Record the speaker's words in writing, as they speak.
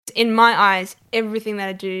In my eyes, everything that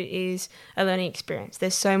I do is a learning experience.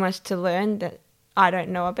 There's so much to learn that I don't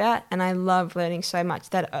know about, and I love learning so much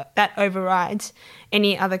that overrides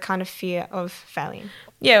any other kind of fear of failing.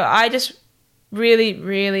 Yeah, I just really,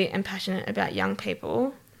 really am passionate about young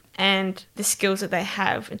people and the skills that they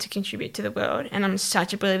have to contribute to the world. And I'm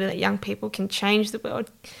such a believer that young people can change the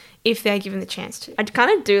world if they're given the chance to. I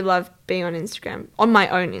kind of do love being on Instagram, on my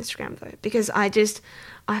own Instagram though, because I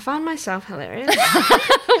find myself hilarious.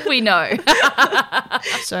 We know.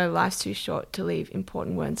 So life's too short to leave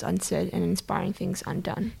important words unsaid and inspiring things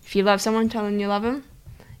undone. If you love someone, tell them you love them.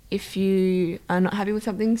 If you are not happy with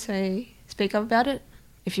something, speak up about it.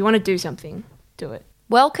 If you want to do something, do it.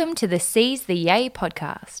 Welcome to the Seize the Yay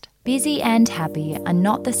podcast. Busy and happy are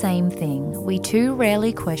not the same thing. We too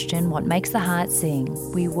rarely question what makes the heart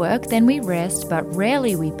sing. We work, then we rest, but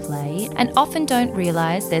rarely we play, and often don't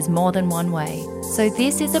realise there's more than one way. So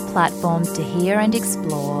this is a platform to hear and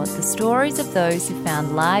explore the stories of those who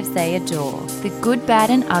found lives they adore. The good,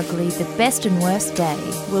 bad and ugly, the best and worst day.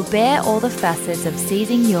 We'll bear all the facets of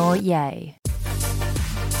seizing your yay.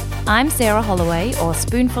 I'm Sarah Holloway, or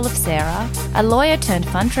Spoonful of Sarah, a lawyer turned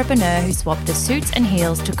funtrepreneur who swapped the suits and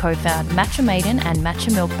heels to co-found Matcha Maiden and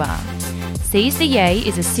Matcha Milk Bar. Seize the Yay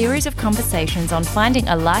is a series of conversations on finding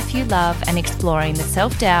a life you love and exploring the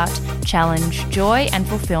self-doubt, challenge, joy and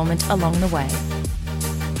fulfillment along the way.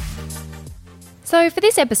 So for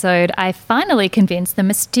this episode, I finally convinced the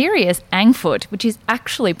mysterious Angfoot, which is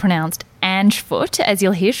actually pronounced Angefoot, as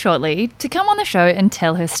you'll hear shortly, to come on the show and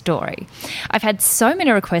tell her story. I've had so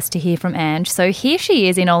many requests to hear from Ange, so here she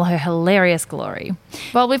is in all her hilarious glory.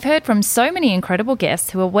 Well, we've heard from so many incredible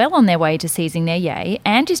guests who are well on their way to seizing their yay.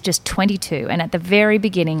 Ange is just 22 and at the very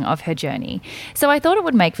beginning of her journey. So I thought it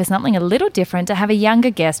would make for something a little different to have a younger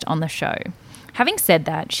guest on the show. Having said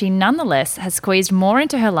that, she nonetheless has squeezed more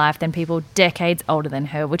into her life than people decades older than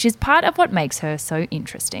her, which is part of what makes her so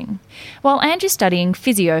interesting. While Ange is studying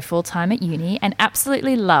physio full-time at uni and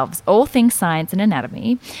absolutely loves all things science and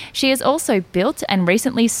anatomy, she has also built and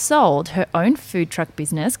recently sold her own food truck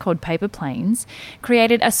business called Paper Planes,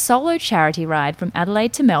 created a solo charity ride from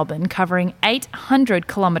Adelaide to Melbourne covering 800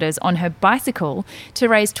 kilometres on her bicycle to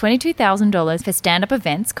raise $22,000 for stand-up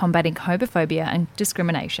events combating homophobia and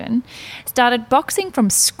discrimination, started boxing from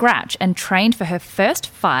scratch and trained for her first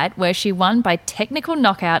fight where she won by technical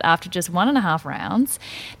knockout after just 1.5 rounds,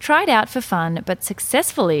 tried out for fun but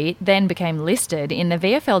successfully then became listed in the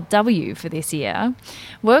VFLW for this year,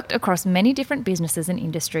 worked across many different businesses and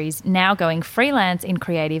industries, now going freelance in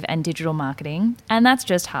creative and digital marketing, and that's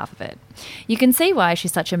just half of it. You can see why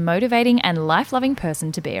she's such a motivating and life-loving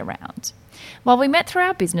person to be around. While we met through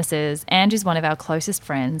our businesses, Ange is one of our closest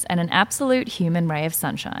friends and an absolute human ray of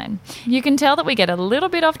sunshine. You can tell that we get a little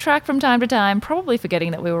bit off track from time to time, probably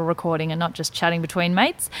forgetting that we were recording and not just chatting between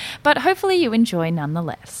mates, but hopefully you enjoy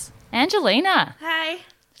nonetheless. Angelina! Hey!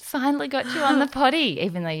 Finally got you on the potty,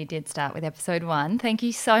 even though you did start with episode 1. Thank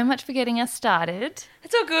you so much for getting us started.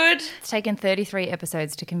 It's all good. It's taken 33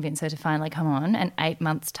 episodes to convince her to finally come on and 8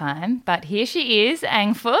 months' time. But here she is,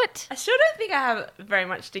 Angfoot. I still don't think I have very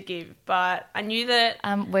much to give, but I knew that...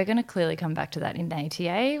 We're going to clearly come back to that in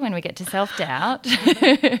ATA when we get to self-doubt.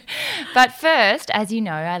 But first, as you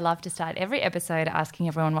know, I love to start every episode asking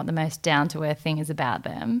everyone what the most down-to-earth thing is about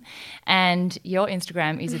them. And your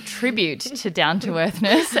Instagram is a tribute to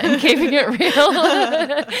down-to-earthness and keeping it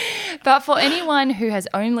real. But for anyone who has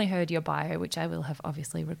only heard your bio, which I will have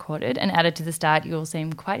obviously recorded and added to the start, you will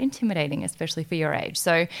seem quite intimidating, especially for your age.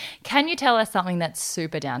 So can you tell us something that's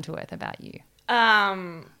super down to earth about you?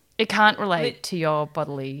 It can't relate to your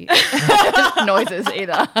bodily noises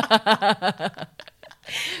either.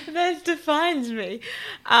 That defines me.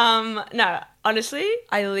 No, honestly,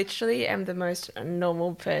 I literally am the most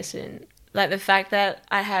normal person. Like the fact that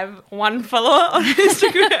I have 1 follower on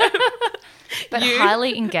Instagram. But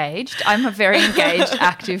highly engaged. I'm a very engaged,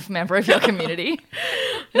 active member of your community.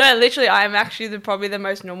 No, literally, I am actually probably the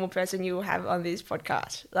most normal person you will have on this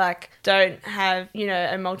podcast. Like, don't have,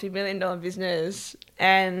 a multi-million-dollar business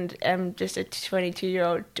and am just a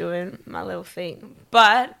 22-year-old doing my little thing.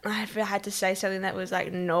 But I had to say something that was,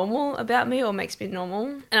 like, normal about me or makes me normal.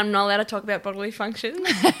 And I'm not allowed to talk about bodily functions.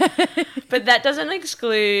 But that doesn't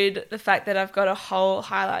exclude the fact that I've got a whole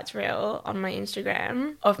highlights reel on my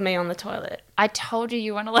Instagram of me on the toilet. I told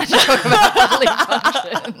you weren't allowed to talk about bodily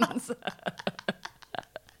functions.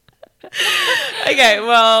 Okay,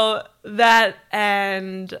 well, that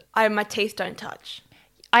and my teeth don't touch.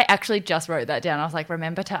 I actually just wrote that down. I was like,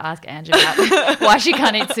 remember to ask Ange about why she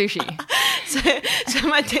can't eat sushi. So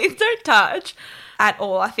my teeth don't touch at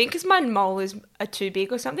all. I think because my molars are too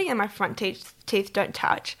big or something and my front teeth don't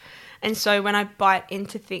touch. And so when I bite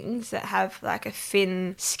into things that have like a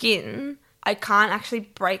thin skin, I can't actually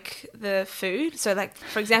break the food. So like,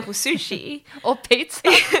 for example, sushi. Or pizza.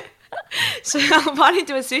 So I'll bite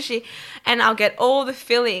into a sushi and I'll get all the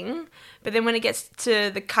filling, but then when it gets to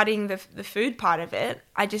the cutting the food part of it,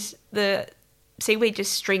 the seaweed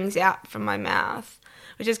just strings out from my mouth,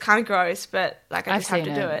 which is kind of gross, but like I just have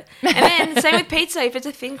to do it. And then same with pizza. If it's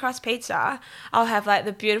a thin crust pizza, I'll have like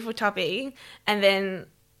the beautiful topping and then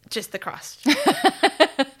just the crust.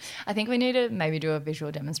 I think we need to maybe do a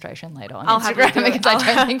visual demonstration later on I'll Instagram because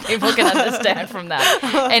I don't think people can understand from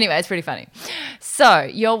that. Anyway, it's pretty funny. So,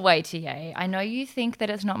 your waitier. I know you think that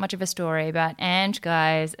it's not much of a story, but Ange,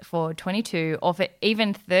 guys, for 22 or for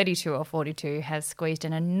even 32 or 42 has squeezed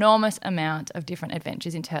an enormous amount of different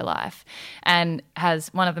adventures into her life and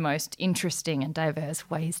has one of the most interesting and diverse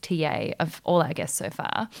ways TA of all our guests so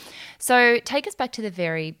far. So, take us back to the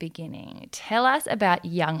very beginning. Tell us about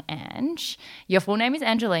young Ange. Your full name is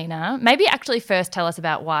Angelina. Maybe actually first tell us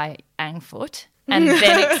about why Angfoot and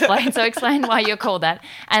then explain why you're called that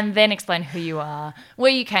and then explain who you are,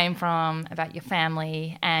 where you came from, about your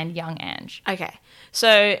family and young Ange. Okay,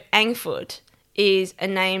 so Angfoot is a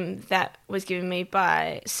name that was given me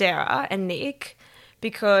by Sarah and Nick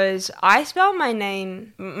because I spell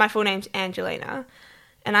my full name's Angelina,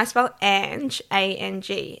 and I spell Ange,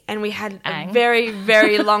 A-N-G, and we had a very,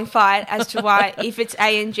 very long fight as to why if it's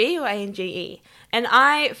A-N-G or A-N-G-E. And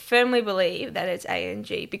I firmly believe that it's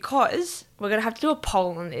A-N-G because we're going to have to do a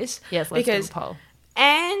poll on this. Yes, let's do a poll.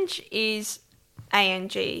 Ange is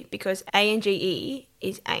A-N-G because A-N-G-E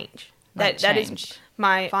is Ange. That is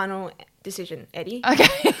my final decision, Eddie.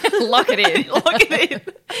 Okay, lock it in. Lock it in.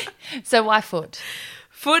 So why Foot?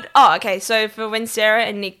 Foot. Oh, okay. So for when Sarah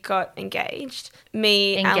and Nick got engaged,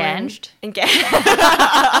 Engaged.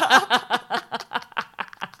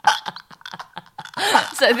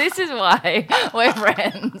 So this is why we're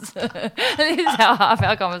friends. This is how half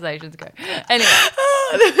our conversations go. Anyway.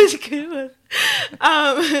 Oh, that was a good one.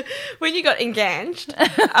 When you got engaged,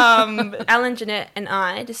 Alan, Jeanette and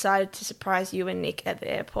I decided to surprise you and Nick at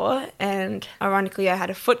the airport, and ironically I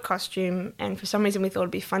had a Foot costume, and for some reason we thought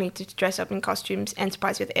it'd be funny to dress up in costumes and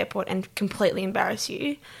surprise you at the airport and completely embarrass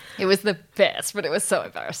you. It was the best, but it was so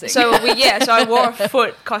embarrassing. So I wore a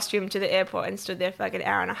Foot costume to the airport and stood there for like an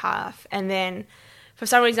hour and a half, and then for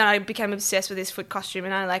some reason, I became obsessed with this Foot costume,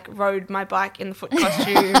 and I like rode my bike in the Foot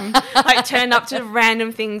costume, like turned up to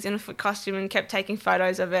random things in a Foot costume and kept taking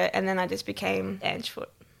photos of it, and then I just became Ange Foot.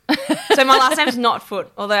 So my last name's not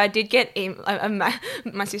Foot, although I did get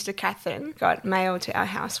my sister Catherine got mail to our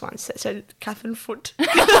house once that said Catherine Foot.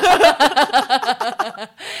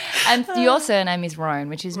 And your surname is Roan,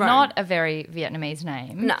 which is not a very Vietnamese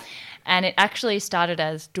name. No. And it actually started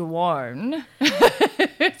as Duon.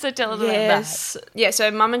 So tell us about that. Yeah, so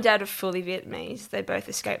mum and dad are fully Vietnamese. They both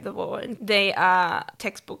escaped the war. They are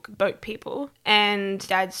textbook boat people. And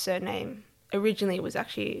dad's surname originally was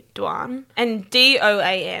actually Duan. And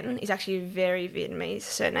D-O-A-N is actually a very Vietnamese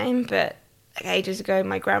surname, but ages ago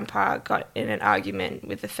my grandpa got in an argument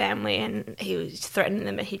with the family and he was threatening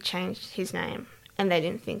them that he'd changed his name. And they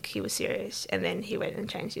didn't think he was serious. And then he went and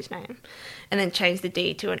changed his name. And then changed the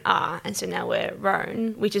D to an R. And so now we're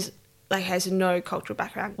Roan, which is like has no cultural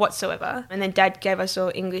background whatsoever. And then Dad gave us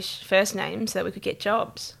all English first names so that we could get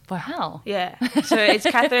jobs. Wow. Yeah. So it's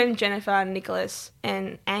Catherine, Jennifer, Nicholas,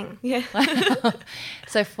 and Ang. Yeah.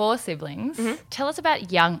 So 4 siblings. Mm-hmm. Tell us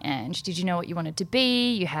about young Ange. Did you know what you wanted to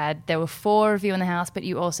be? There were 4 of you in the house, but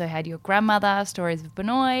you also had your grandmother, Stories of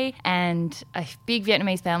Benoit, and a big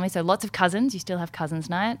Vietnamese family. So lots of cousins. You still have cousins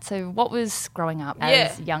night. So what was growing up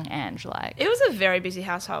as young Ange like? It was a very busy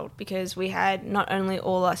household because we had not only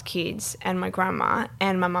all us kids and my grandma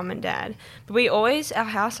and my mum and dad, but our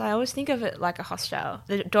house, I always think of it like a hostel.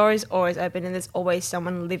 The door is always open and there's always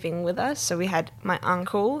someone living with us. So we had my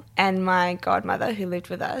uncle and my godmother who lived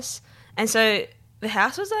with us. And so the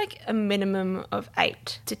house was like a minimum of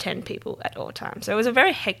 8 to 10 people at all times. So it was a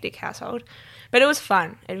very hectic household, but it was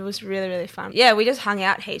fun. It was really, really fun. Yeah, we just hung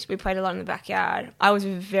out heaps. We played a lot in the backyard. I was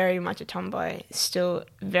very much a tomboy, still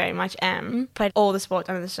very much am. Played all the sports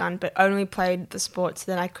under the sun, but only played the sports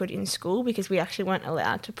that I could in school because we actually weren't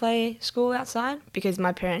allowed to play school outside because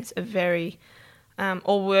my parents are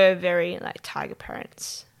were very like tiger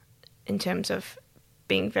parents in terms of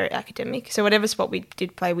being very academic. So whatever sport we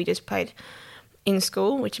did play, we just played in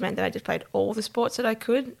school, which meant that I just played all the sports that I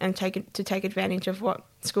could and take advantage of what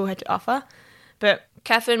school had to offer. But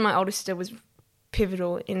Catherine, my older sister, was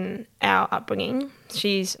pivotal in our upbringing.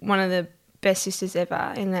 She's one of the best sisters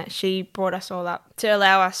ever in that she brought us all up to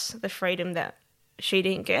allow us the freedom that she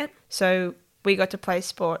didn't get. So we got to play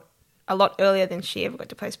sport a lot earlier than she ever got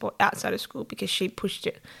to play sport outside of school because she pushed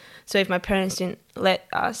it. So if my parents didn't let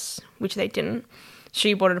us, which they didn't,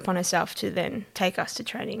 she brought it upon herself to then take us to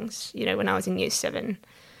trainings, you know, when I was in year 7.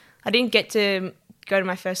 I didn't get to go to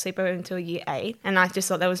my first sleepover until year 8, and I just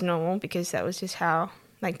thought that was normal because that was just how,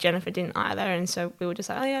 like, Jennifer didn't either, and so we were just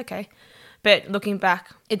like, oh yeah, okay. But looking back,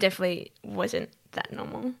 it definitely wasn't that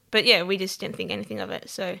normal. But yeah, we just didn't think anything of it.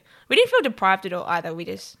 So we didn't feel deprived at all either.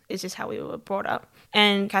 It's just how we were brought up.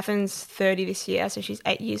 And Catherine's 30 this year, so she's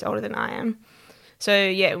 8 years older than I am. So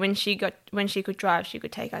yeah, when she could drive, she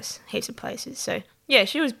could take us heaps of places. So yeah,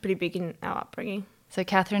 she was pretty big in our upbringing. So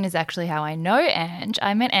Catherine is actually how I know Ange.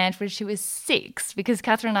 I met Ange when she was 6 because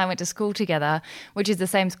Catherine and I went to school together, which is the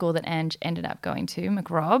same school that Ange ended up going to,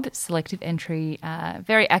 McRobb, selective entry,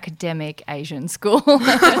 very academic Asian school.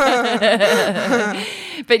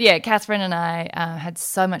 But yeah, Catherine and I had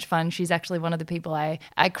so much fun. She's actually one of the people I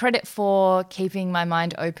credit for keeping my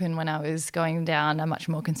mind open when I was going down a much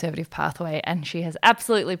more conservative pathway, and she has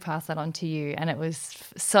absolutely passed that on to you. And it was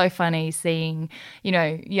so funny seeing, you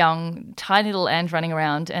know, young, tiny little Ange running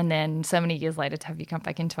around, and then so many years later to have you come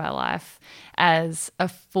back into our life as a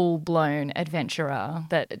full-blown adventurer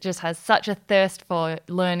that just has such a thirst for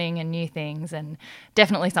learning and new things, and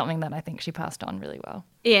definitely something that I think she passed on really well.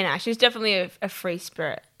 Yeah, no, she's definitely a free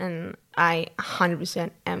spirit, and I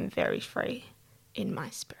 100% am very free in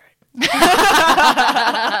my spirit.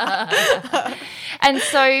 And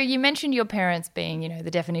so you mentioned your parents being, you know,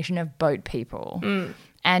 the definition of boat people.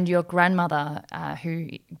 And your grandmother, who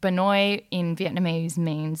Benoy in Vietnamese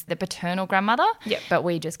means the paternal grandmother, yep. But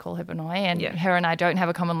we just call her Benoy. And her and I don't have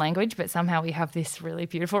a common language, but somehow we have this really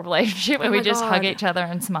beautiful relationship where we just hug each other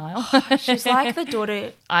and smile. She's like the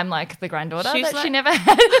daughter. I'm like the granddaughter She's she never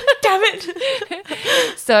had. Damn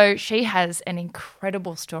it. So she has an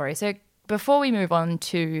incredible story. So before we move on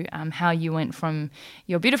to how you went from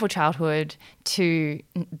your beautiful childhood to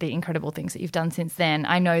the incredible things that you've done since then,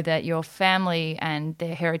 I know that your family and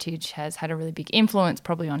their heritage has had a really big influence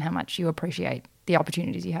probably on how much you appreciate the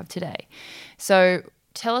opportunities you have today. So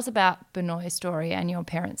tell us about Benoy's story and your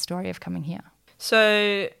parents' story of coming here.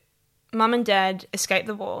 So Mum and Dad escaped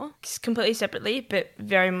the war completely separately, but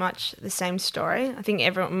very much the same story. I think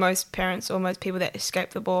most parents or most people that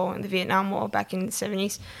escaped the war and the Vietnam War back in the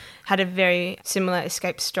 70s had a very similar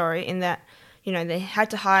escape story in that, you know, they had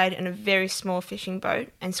to hide in a very small fishing boat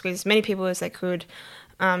and squeeze as many people as they could,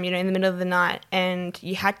 in the middle of the night. And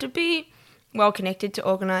you had to be well connected to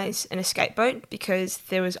organise an escape boat because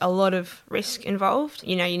there was a lot of risk involved.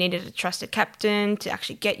 You know, you needed a trusted captain to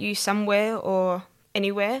actually get you somewhere or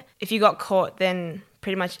anywhere. If you got caught, then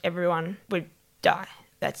pretty much everyone would die.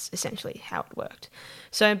 That's essentially how it worked.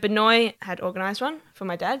 So Benoy had organised one for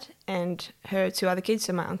my dad and her 2 other kids,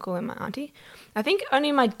 so my uncle and my auntie. I think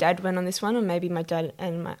only my dad went on this one, or maybe my dad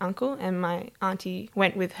and my uncle, and my auntie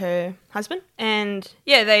went with her husband. And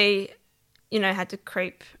yeah, they, had to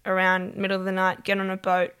creep around middle of the night, get on a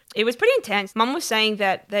boat. It was pretty intense. Mum was saying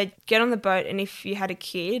that they'd get on the boat, and if you had a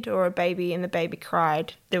kid or a baby and the baby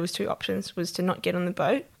cried, there was 2 options, was to not get on the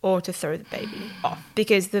boat or to throw the baby off,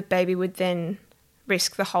 because the baby would then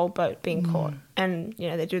risk the whole boat being caught. And,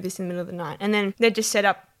 they do this in the middle of the night. And then they'd just set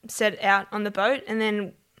out on the boat and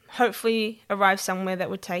then hopefully arrive somewhere that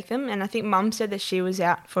would take them. And I think Mum said that she was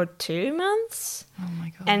out for 2 months. Oh my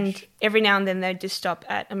gosh. And every now and then they'd just stop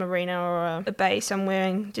at a marina or a bay somewhere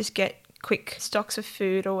and just get quick stocks of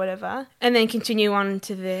food or whatever, and then continue on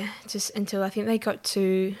to until I think they got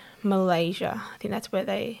to Malaysia. I think that's where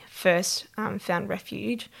they first found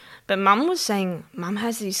refuge. But Mum was saying Mum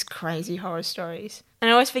has these crazy horror stories. And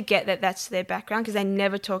I always forget that that's their background because they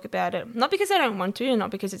never talk about it. Not because they don't want to, and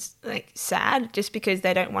not because it's sad, just because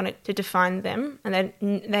they don't want it to define them. And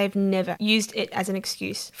they've never used it as an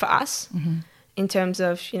excuse for us. Mm-hmm. In terms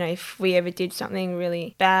of, if we ever did something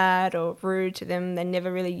really bad or rude to them, they never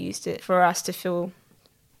really used it for us to feel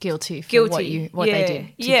guilty for what they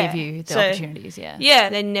did to give you the opportunities. Yeah,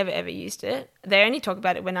 they never ever used it. They only talk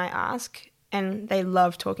about it when I ask, and they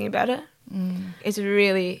love talking about it. It's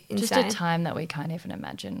really insane. Just a time that we can't even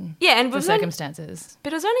imagine. Yeah, and the circumstances.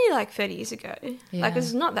 But it was only 30 years ago. Yeah.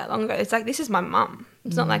 It's not that long ago. It's this is my mum.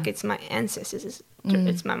 It's not like it's my ancestors.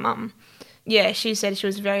 It's my mum. Yeah, she said she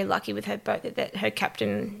was very lucky with her boat, that her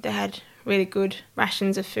captain, they had really good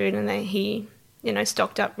rations of food, and he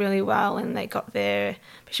stocked up really well, and they got there.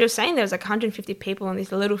 But she was saying there was 150 people on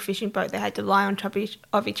this little fishing boat. They had to lie on top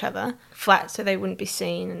of each other, flat, so they wouldn't be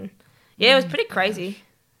seen. And yeah, it was pretty crazy.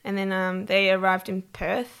 And then they arrived in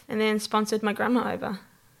Perth and then sponsored my grandma over.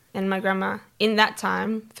 And my grandma, in that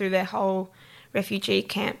time, through their whole refugee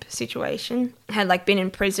camp situation, had been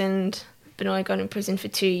imprisoned, Benoit got in prison for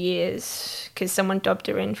 2 years because someone dobbed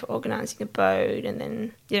her in for organising a boat, and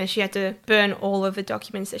then, you know, she had to burn all of the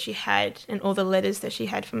documents that she had and all the letters that she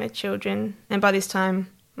had from her children. And by this time,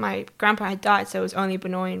 my grandpa had died, so it was only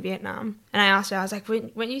Benoit in Vietnam. And I asked her, I was like,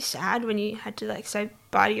 weren't you sad when you had to, like, say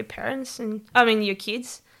bye to your parents your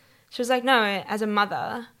kids? She was like, no, as a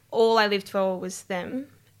mother, all I lived for was them,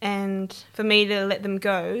 and for me to let them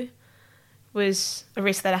go was a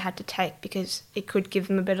risk that I had to take because it could give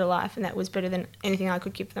them a better life, and that was better than anything I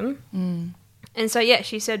could give them. And so, yeah,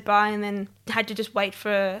 she said bye and then had to just wait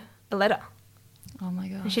for a letter. Oh, my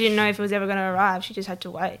gosh. And she didn't know if it was ever going to arrive. She just had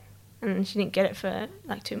to wait. And she didn't get it for,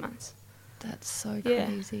 like, 2 months. That's so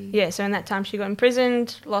crazy. Yeah, so in that time she got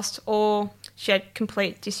imprisoned, she had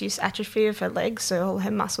complete disuse atrophy of her legs, so all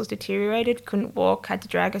her muscles deteriorated, couldn't walk, had to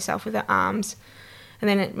drag herself with her arms. And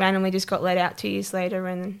then it randomly just got let out 2 years later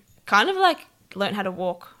and kind of like learnt how to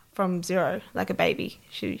walk from zero, like a baby.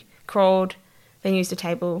 She crawled, then used a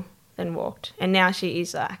table, then walked. And now she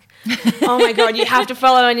is like, oh my God, you have to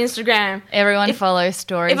follow on Instagram. Everyone follow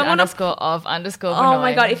stories _of_Benoit. Oh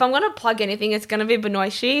my God, if I'm going to plug anything, it's going to be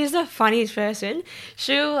Benoit. She is the funniest person.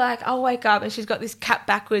 I'll wake up and she's got this cat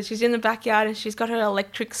backwards. She's in the backyard and she's got her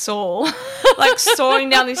electric saw, like sawing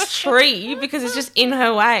down this tree because it's just in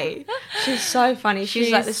her way. She's so funny.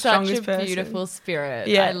 She's like the strongest person. Such a beautiful spirit.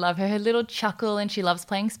 Yeah. I love her. Her little chuckle, and she loves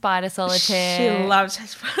playing Spider Solitaire. She loves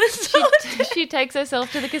Spider Solitaire. She takes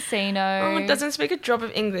herself to the casino. Oh, doesn't speak a drop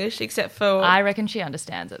of English except for... I reckon she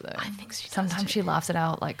understands it though. I think she does. Sometimes she laughs at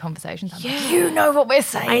our like conversations. I'm Yeah. like, you know what we're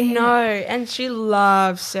saying. I know. And she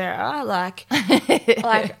loves Sarah. Like,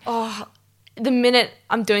 the minute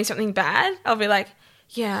I'm doing something bad, I'll be like,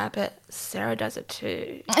 yeah, but Sarah does it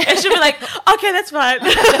too. And she'll be like, okay, that's fine.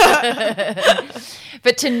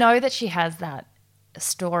 But to know that she has that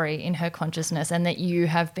story in her consciousness and that you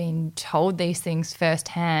have been told these things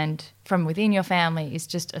firsthand from within your family is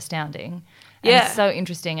just astounding. Yeah. And so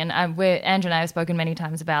interesting. And Andrew and I have spoken many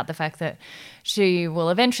times about the fact that she will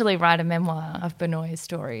eventually write a memoir of Benoit's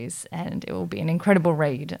stories, and it will be an incredible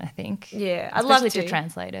read, I think. Yeah, I'd love especially to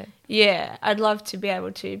translate it. Yeah, I'd love to be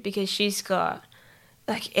able to, because she's got,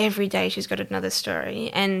 like, every day she's got another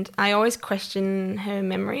story. And I always question her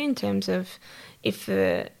memory in terms of if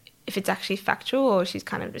it's actually factual or she's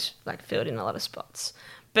kind of just, like, filled in a lot of spots.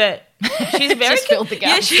 But she's very... Just filled the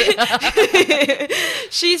gaps. Yeah,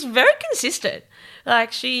 she's very consistent.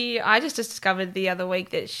 Like, I just discovered the other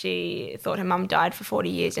week that she thought her mum died for 40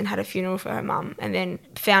 years and had a funeral for her mum, and then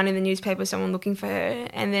found in the newspaper someone looking for her,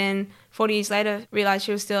 and then 40 years later realised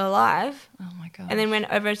she was still alive. Oh my gosh. And then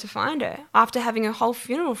went over to find her after having a whole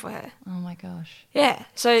funeral for her. Oh my gosh. Yeah,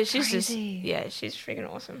 so she's Crazy. she's freaking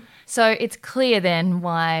awesome. So it's clear then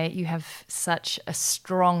why you have such a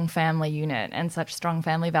strong family unit and such strong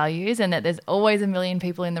family values, and that there's always a million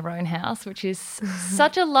people in the Roan house, which is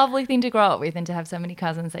such a lovely thing to grow up with, and to have so many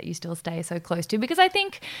cousins that you still stay so close to. Because I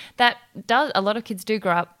think that a lot of kids do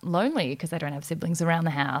grow up lonely because they don't have siblings around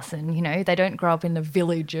the house, and, you know, they don't grow up in the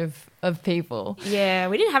village of people. Yeah,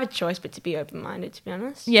 we didn't have a choice but to be open-minded, to be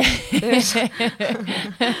honest. Yeah.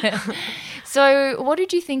 So what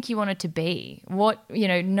did you think you wanted to be? What, you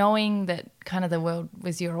know, knowing that kind of the world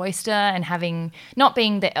was your oyster, and not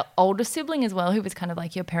being the older sibling as well, who was kind of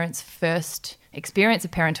like your parents' first experience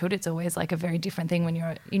of parenthood. It's always like a very different thing when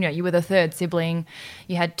you were the third sibling.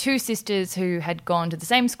 You had two sisters who had gone to the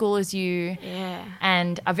same school as you,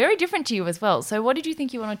 and are very different to you as well. So what did you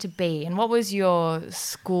think you wanted to be, and what was your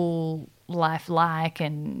school life like,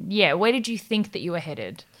 and where did you think that you were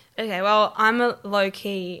headed? Okay, well, I'm a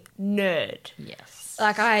low-key nerd. Yes.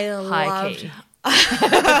 Like, I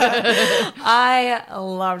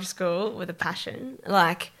loved school with a passion.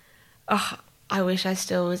 Like, I wish I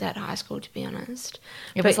still was at high school, to be honest.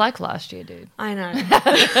 It was like last year, dude. I know.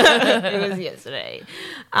 It was yesterday.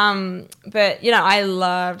 But, you know, I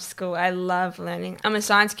loved school. I love learning. I'm a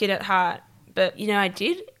science kid at heart, but, you know, I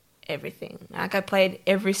did everything. Like, I played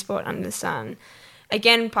every sport under the sun.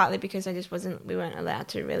 Again, partly because we weren't allowed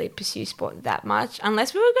to really pursue sport that much,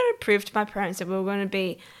 unless we were going to prove to my parents that we were going to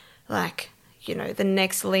be, like, you know, the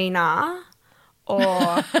next Lena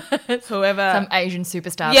or whoever. Some Asian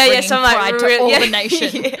superstar. Yeah, some pride like to all the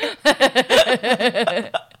nation.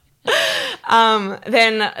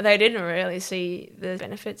 Then they didn't really see the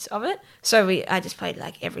benefits of it. So I just played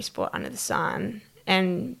like every sport under the sun,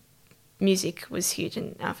 and music was huge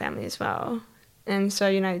in our family as well. And so,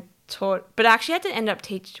 you know, but I actually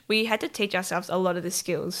we had to teach ourselves a lot of the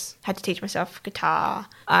skills. Had to teach myself guitar.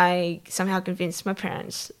 I somehow convinced my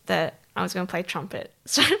parents that I was going to play trumpet.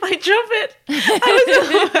 So I played trumpet. I was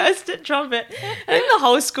the worst at trumpet. I think the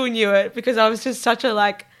whole school knew it because I was just such a,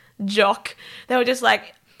 like, jock. They were just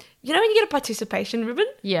like, you know when you get a participation ribbon?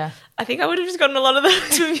 Yeah. I think I would have just gotten a lot of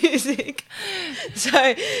those for music.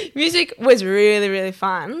 So music was really, really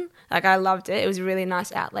fun. Like, I loved it. It was a really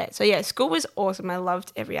nice outlet. So, yeah, school was awesome. I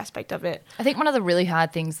loved every aspect of it. I think one of the really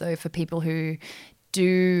hard things, though, for people who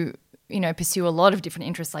do, pursue a lot of different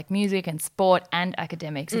interests like music and sport and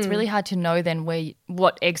academics, it's really hard to know then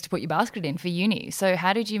what eggs to put your basket in for uni. So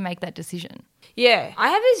how did you make that decision? Yeah, I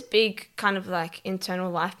have this big kind of like internal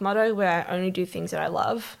life motto where I only do things that I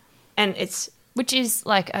love. And Which is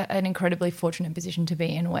like an incredibly fortunate position to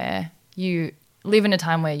be in, where you live in a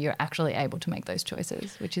time where you're actually able to make those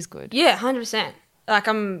choices, which is good. Yeah, 100%. Like,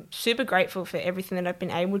 I'm super grateful for everything that I've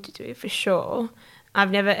been able to do, for sure. I've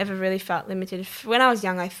never ever really felt limited. When I was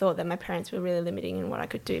young, I thought that my parents were really limiting in what I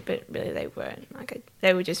could do, but really they weren't. Like,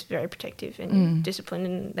 they were just very protective and disciplined,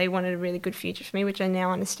 and they wanted a really good future for me, which I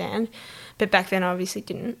now understand. But back then, I obviously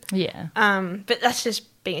didn't. Yeah. But that's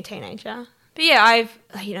just being a teenager. But yeah,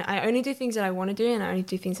 I only do things that I want to do, and I only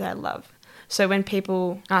do things that I love. So when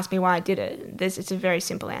people ask me why I did it, it's a very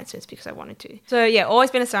simple answer. It's because I wanted to. So yeah,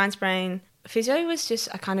 always been a science brain. Physio was just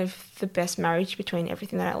a kind of the best marriage between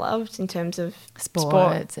everything that I loved in terms of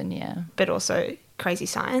sports and but also crazy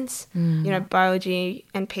science. Biology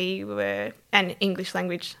and PE and English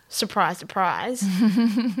language, surprise,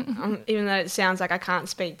 even though it sounds like I can't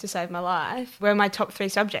speak to save my life, were my top 3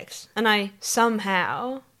 subjects. And I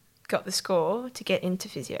somehow got the score to get into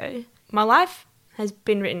physio. My life has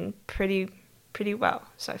been written pretty well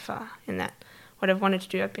so far, in that what I've wanted to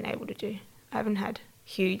do, I've been able to do. I haven't had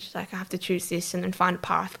huge, like, I have to choose this and then find a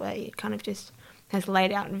pathway. It kind of just has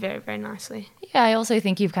laid out very, very nicely. Yeah, I also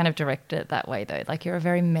think you've kind of directed it that way, though. Like, you're a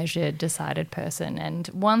very measured, decided person. And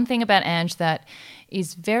one thing about Ange that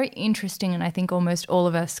is very interesting, and I think almost all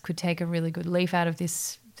of us could take a really good leaf out of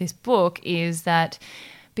this book, is that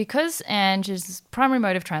because Ange's primary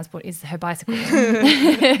mode of transport is her bicycle,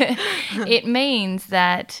 it means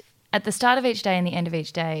that at the start of each day and the end of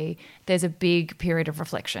each day, there's a big period of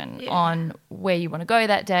reflection on where you want to go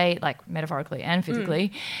that day, like metaphorically and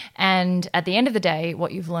physically. And at the end of the day,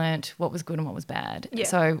 what you've learnt, what was good and what was bad. Yeah.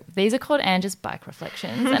 So these are called Ange's bike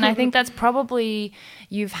reflections. And I think that's probably,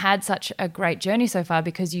 you've had such a great journey so far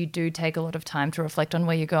because you do take a lot of time to reflect on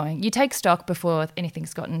where you're going. You take stock before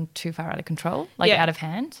anything's gotten too far out of control, like out of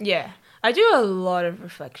hand. Yeah. I do a lot of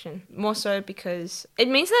reflection, more so because it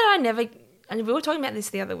means that and we were talking about this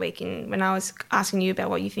the other week when I was asking you about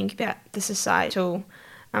what you think about the societal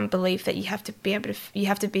belief that you have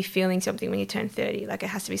to be feeling something when you turn 30, like it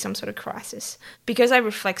has to be some sort of crisis. Because I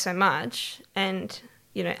reflect so much and,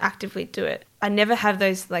 actively do it, I never have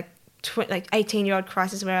those like 18-year-old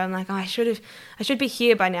crisis where I'm like, oh, I should be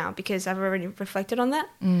here by now because I've already reflected on that.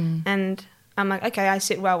 And I'm like, okay, I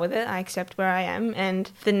sit well with it. I accept where I am.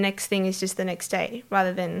 And the next thing is just the next day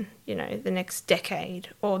rather than, the next decade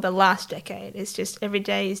or the last decade. It's just every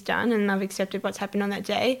day is done and I've accepted what's happened on that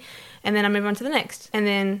day. And then I move on to the next. And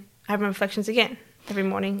then I have my reflections again every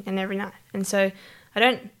morning and every night. And so I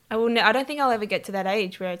don't think I'll ever get to that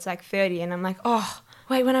age where it's like 30 and I'm like, oh,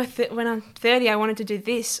 wait, when I'm 30, I wanted to do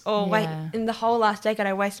this. Or wait, in the whole last decade,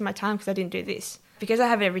 I wasted my time because I didn't do this. Because I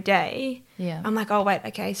have it every day, I'm like, oh, wait,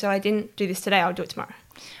 okay, so I didn't do this today, I'll do it tomorrow.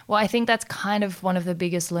 Well, I think that's kind of one of the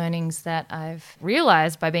biggest learnings that I've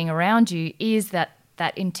realised by being around you is that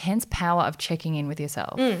intense power of checking in with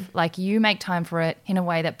yourself. Like, you make time for it in a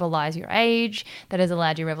way that belies your age, that has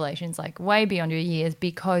allowed you revelations like way beyond your years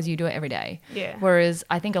because you do it every day. Yeah. Whereas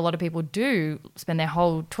I think a lot of people do spend their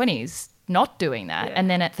whole 20s not doing that. Yeah. And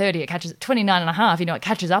then at 30, 29 and a half, it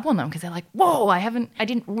catches up on them because they're like, whoa, I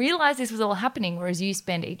didn't realize this was all happening. Whereas you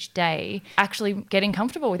spend each day actually getting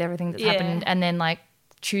comfortable with everything that's happened and then like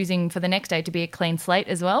choosing for the next day to be a clean slate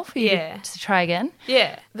as well for you to try again.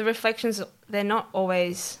 Yeah. The reflections, they're not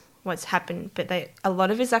always what's happened, but a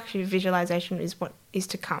lot of it's actually visualization is what is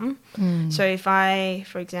to come. So if I,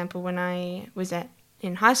 for example, when I was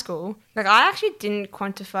in high school, like I actually didn't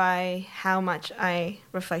quantify how much I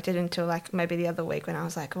reflected until like maybe the other week when I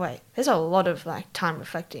was like, wait, there's a lot of like time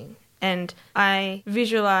reflecting. And I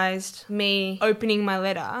visualized me opening my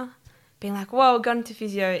letter, being like, whoa, got into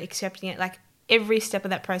physio, accepting it. Like every step of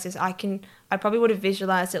that process, I probably would have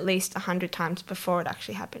visualized at least 100 times before it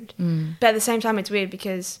actually happened. But at the same time, it's weird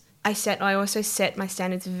because I also set my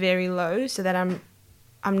standards very low so that I'm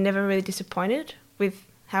never really disappointed with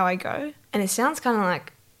how I go. And it sounds kind of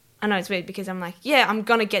like, I know it's weird because I'm like, yeah, I'm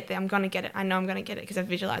going to get there. I'm going to get it. I know I'm going to get it because I've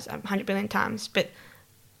visualized it 100 billion times. But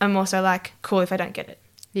I'm also like, cool if I don't get it.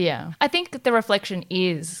 Yeah. I think the reflection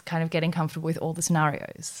is kind of getting comfortable with all the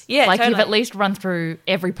scenarios. Yeah, like totally. You've at least run through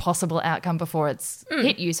every possible outcome before it's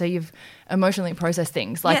hit you. So you've emotionally processed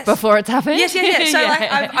things like before it's happened. Yes. So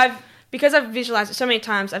like I've because I've visualized it so many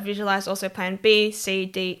times, I've visualized also plan B, C,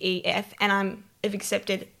 D, E, F, and I've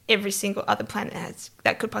accepted every single other plan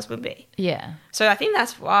that could possibly be. Yeah. So I think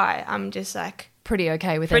that's why I'm just like Pretty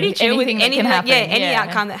okay with pretty chill with anything that can happen. Yeah, any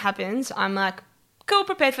outcome that happens, I'm like, cool,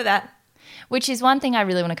 prepared for that. Which is one thing I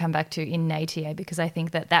really want to come back to in ATA, because I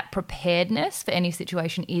think that preparedness for any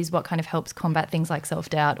situation is what kind of helps combat things like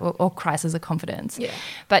self-doubt or crisis of confidence. Yeah.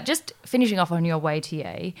 But just finishing off on your way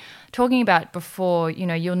TA, talking about before,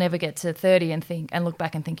 you'll never get to 30 and look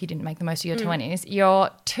back and think you didn't make the most of your 20s. You're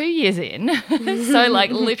 2 years in, so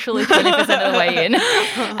like literally 20% of the way in,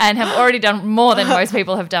 and have already done more than most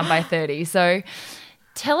people have done by 30. So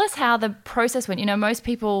tell us how the process went. Most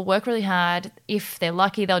people work really hard. If they're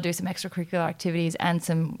lucky, they'll do some extracurricular activities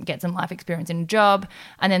and get some life experience in a job,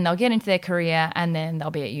 and then they'll get into their career, and then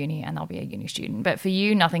they'll be at uni and they'll be a uni student. But for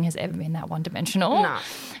you, nothing has ever been that one-dimensional. No.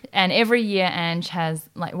 And every year, Ange has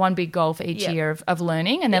like one big goal for each Yep. year of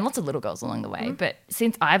learning, and then lots of little goals along the way. But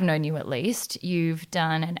since I've known you at least, you've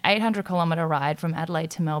done an 800-kilometre ride from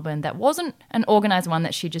Adelaide to Melbourne that wasn't an organised one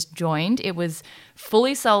that she just joined. It was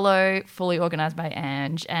fully solo, fully organised by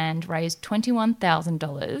Ange, and raised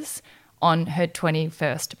 $21,000 on her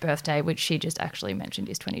 21st birthday, which she just actually mentioned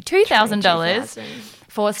is $22,000 $22,000.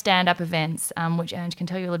 for stand-up events, which Ange can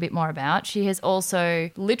tell you a little bit more about. She has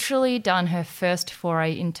also literally done her first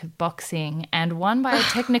foray into boxing and won by a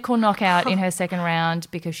technical knockout in her second round,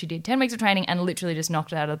 because she did 10 weeks of training and literally just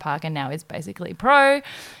knocked it out of the park, and now is basically pro.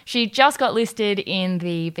 She just got listed in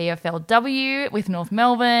the VFLW with North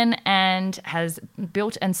Melbourne and has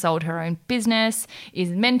built and sold her own business, is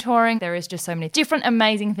mentoring. There is just so many different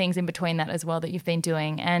amazing things in between that as well that you've been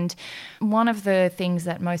doing. And one of the things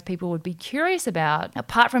that most people would be curious about,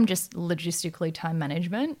 apart from just logistically time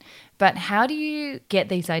management, but how do you get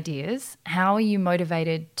these ideas? How are you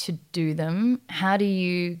motivated to do them? How do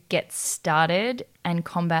you get started and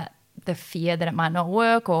combat the fear that it might not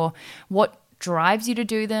work, or what drives you to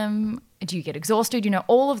do them? Do you get exhausted?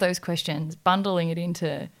 All of those questions, bundling it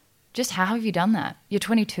into just how have you done that? You're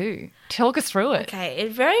 22. Talk us through it. Okay,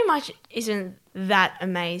 it very much isn't that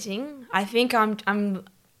amazing. I think I'm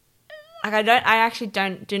like I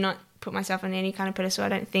do not put myself on any kind of pedestal. I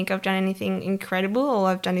don't think I've done anything incredible. All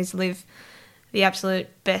I've done is live the absolute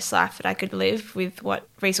best life that I could live with what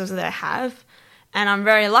resources that I have. And I'm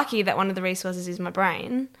very lucky that one of the resources is my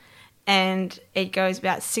brain, and it goes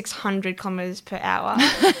about 600 kilometers per hour.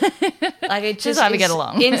 Like it just how we get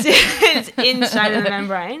along. It's inside of the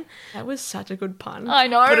membrane. That was such a good pun. I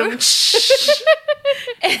know.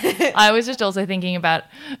 I was just also thinking about,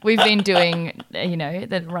 we've been doing,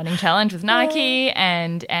 the running challenge with Nike,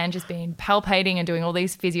 and just been palpating and doing all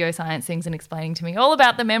these physioscience things and explaining to me all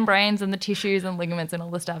about the membranes and the tissues and ligaments and all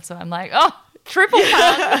the stuff. So I'm like, oh, triple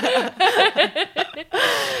pun.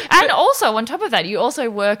 And also on top of that, you also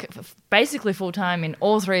work basically full time in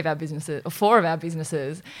all three of our businesses, or four of our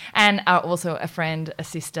businesses, and are also a friend, a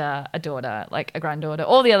sister, a daughter, like a granddaughter,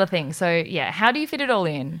 all the other things. So yeah, how do you fit it all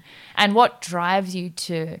in? And what drives you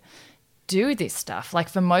to do this stuff? Like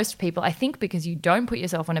for most people, I think because you don't put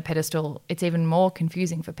yourself on a pedestal, it's even more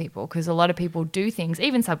confusing for people, because a lot of people do things,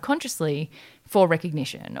 even subconsciously, for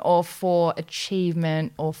recognition or for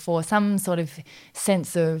achievement or for some sort of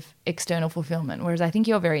sense of external fulfillment, whereas I think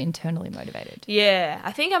you're very internally motivated. Yeah,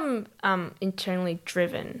 I think I'm internally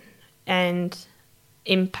driven and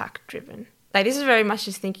impact driven. Like this is very much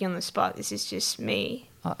just thinking on the spot. This is just me.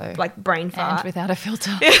 Uh-oh. Like brain fart. And without a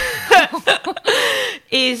filter.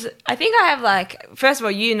 I think I have first of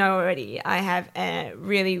all, already, I have a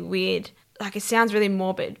really weird, it sounds really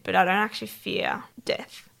morbid, but I don't actually fear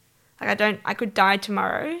death. I could die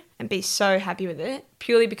tomorrow and be so happy with it,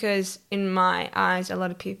 purely because in my eyes, a lot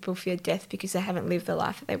of people fear death because they haven't lived the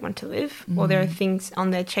life that they want to live, or there are things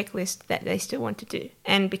on their checklist that they still want to do.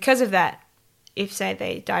 And because of that, if say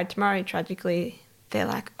they died tomorrow tragically, they're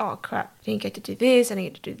like, oh crap, I didn't get to do this, I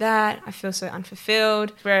didn't get to do that, I feel so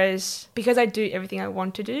unfulfilled. Whereas because I do everything I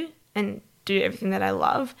want to do and do everything that I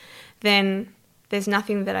love, then there's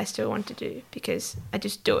nothing that I still want to do, because I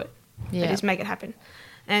just do it. Yeah. I just make it happen.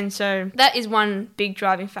 And so that is one big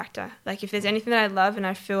driving factor. Like if there's anything that I love and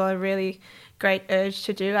I feel a really great urge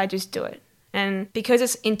to do, I just do it. And because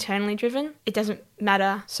it's internally driven, it doesn't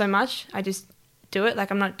matter so much. I just do it.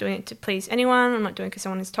 Like I'm not doing it to please anyone. I'm not doing it because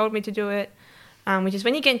someone has told me to do it. Which is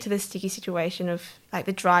when you get into the sticky situation of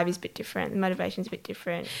the drive is a bit different, the motivation is a bit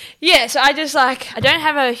different. Yeah, so I just I don't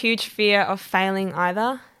have a huge fear of failing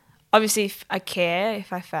either. Obviously, if I care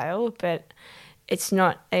if I fail, but it's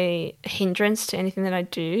not a hindrance to anything that I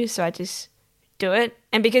do, so I just do it.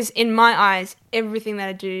 And because in my eyes, everything that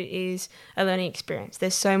I do is a learning experience.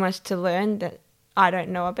 There's so much to learn that I don't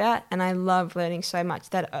know about, and I love learning so much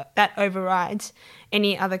that that overrides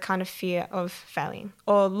any other kind of fear of failing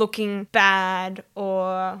or looking bad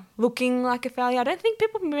or looking like a failure. I don't think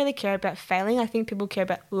people really care about failing. I think people care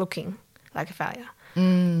about looking like a failure.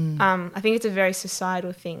 I think it's a very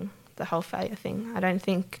societal thing, the whole failure thing. I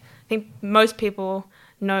think most people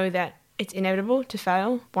know that it's inevitable to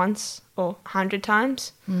fail once or 100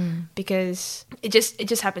 times because it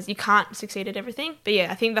just happens. You can't succeed at everything. But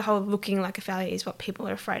yeah, I think the whole looking like a failure is what people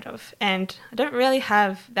are afraid of. And I don't really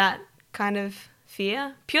have that kind of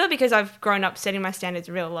fear, purely because I've grown up setting my standards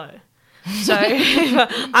real low. So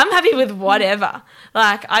I'm happy with whatever.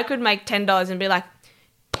 Like, I could make $10 and be like,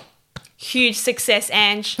 huge success,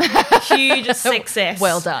 Ange. Huge success.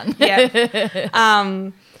 Well done.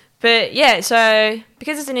 Yeah. But yeah, so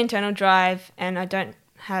because it's an internal drive and I don't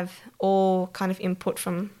have all kind of input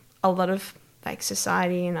from a lot of like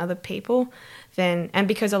society and other people, and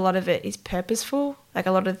because a lot of it is purposeful, like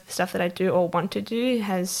a lot of the stuff that I do or want to do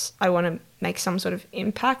I want to make some sort of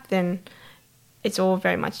impact, then it's all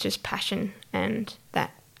very much just passion, and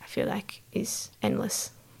that I feel like is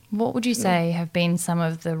endless. What would you say have been some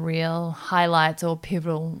of the real highlights or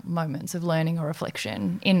pivotal moments of learning or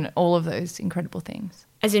reflection in all of those incredible things?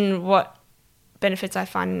 As in what benefits I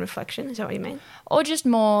find in reflection? Is that what you mean? Or just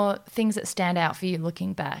more things that stand out for you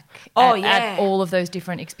looking back at all of those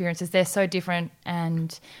different experiences. They're so different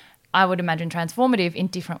and I would imagine transformative in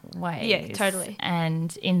different ways. Yeah, totally.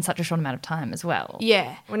 And in such a short amount of time as well.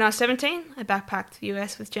 Yeah. When I was 17, I backpacked the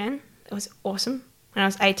US with Jen. It was awesome. When I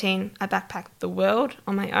was 18, I backpacked the world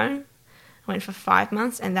on my own. I went for 5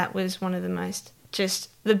 months, and that was one of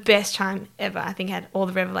the best time ever. I think I had all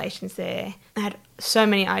the revelations there. I had so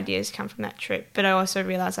many ideas come from that trip, but I also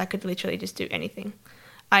realised I could literally just do anything.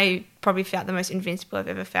 I probably felt the most invincible I've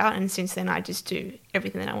ever felt, and since then I just do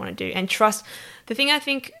everything that I want to do and trust. I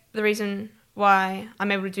think the reason why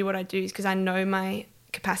I'm able to do what I do is because I know my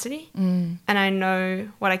capacity and I know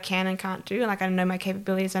what I can and can't do. Like, I know my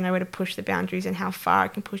capabilities, I know where to push the boundaries and how far I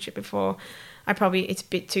can push it before it's a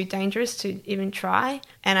bit too dangerous to even try,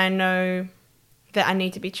 and I know that I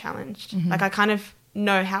need to be challenged. Like, I kind of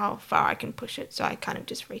know how far I can push it, so I kind of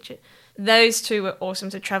just reach it. Those two were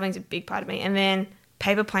awesome. So traveling's a big part of me, and then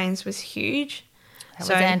Paper Planes was huge. That was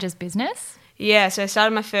Ange's business? Yeah, so I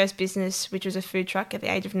started my first business, which was a food truck, at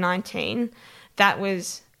the age of 19. That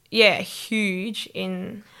was huge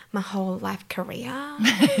in my whole life career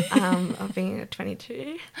of being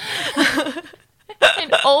 22.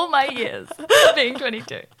 In all my years of being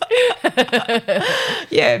 22.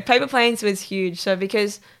 Yeah, Paper Planes was huge. So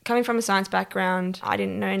because coming from a science background, I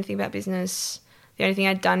didn't know anything about business. The only thing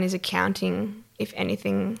I'd done is accounting, if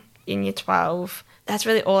anything, in year 12. That's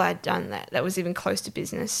really all I'd done that was even close to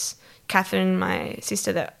business. Catherine, my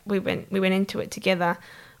sister, that we went into it together,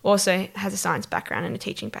 also has a science background and a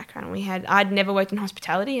teaching background. I'd never worked in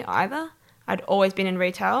hospitality either. I'd always been in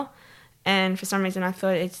retail, and for some reason I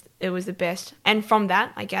thought it was the best. And from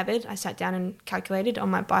that, I sat down and calculated on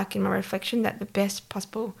my bike in my reflection that the best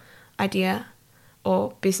possible idea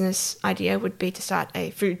or business idea would be to start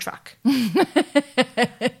a food truck. And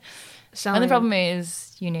the problem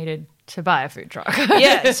is you needed to buy a food truck.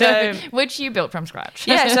 Yeah, so which you built from scratch.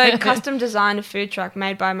 Yeah, so I custom designed a food truck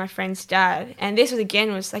made by my friend's dad, and this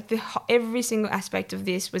was like every single aspect of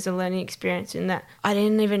this was a learning experience in that I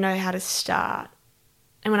didn't even know how to start.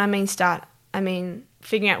 And when I mean start, I mean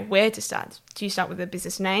figuring out where to start. Do you start with a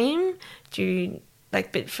business name?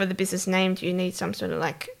 But for the business name, do you need some sort of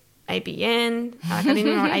like ABN? I didn't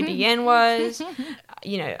even know what ABN was.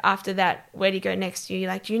 After that, where do you go next? Do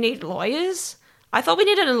you need lawyers? I thought we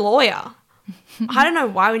needed a lawyer. I don't know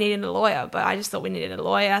why we needed a lawyer, but I just thought we needed a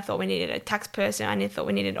lawyer. I thought we needed a tax person. I thought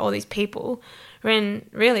we needed all these people. When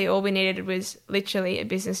really all we needed was literally a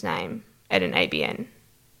business name and an ABN.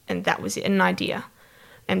 And that was it, an idea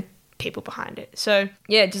and people behind it. So,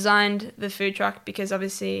 yeah, designed the food truck because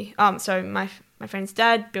obviously, my friend's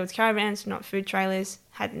dad builds caravans, not food trailers,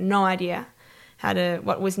 had no idea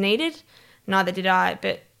what was needed. Neither did I,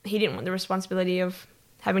 but he didn't want the responsibility of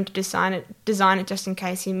having to design it just in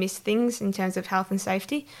case he missed things in terms of health and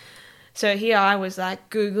safety. So here I was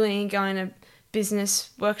like Googling, going to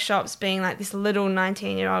business workshops, being like this little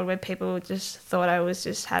 19-year-old where people just thought I was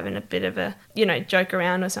just having a bit of a, joke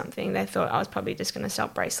around or something. They thought I was probably just going to sell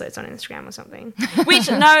bracelets on Instagram or something.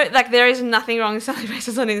 Which, no, there is nothing wrong with selling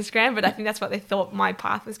bracelets on Instagram, but I think that's what they thought my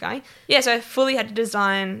path was going. Yeah, so I fully had to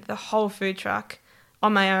design the whole food truck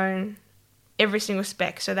on my own, every single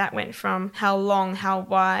spec. So that went from how long, how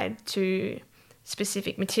wide, to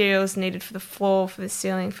specific materials needed for the floor, for the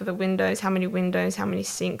ceiling, for the windows, how many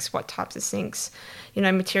sinks, what types of sinks, you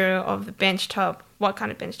know, material of the bench top, what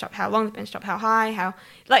kind of bench top, how long the bench top, how high,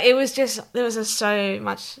 it was just, there was just so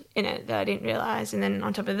much in it that I didn't realise. And then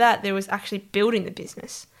on top of that, there was actually building the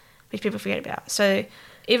business, which people forget about. So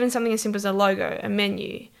even something as simple as a logo, a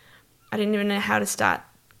menu, I didn't even know how to start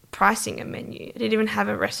pricing a menu. I didn't even have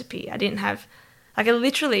a recipe. I didn't have, like, it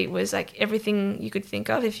literally was like everything you could think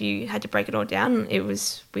of. If you had to break it all down,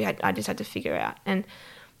 I just had to figure out. And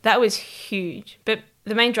that was huge. But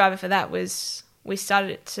the main driver for that was we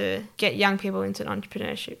started to get young people into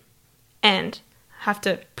entrepreneurship. And have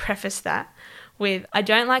to preface that with, I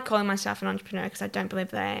don't like calling myself an entrepreneur because I don't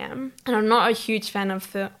believe that I am. And I'm not a huge fan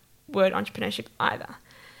of the word entrepreneurship either,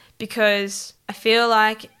 because I feel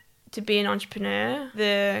like to be an entrepreneur,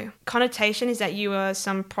 the connotation is that you are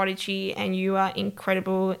some prodigy and you are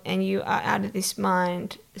incredible and you are out of this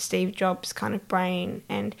mind, Steve Jobs kind of brain,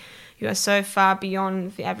 and you are so far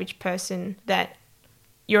beyond the average person that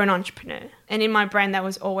you're an entrepreneur. And in my brain, that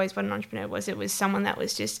was always what an entrepreneur was. It was someone that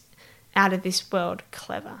was just out of this world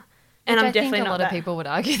clever. And Which I'm I definitely think not a lot that. of people would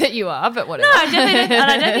argue that you are, but whatever. No,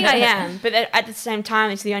 I don't think I am. But at the same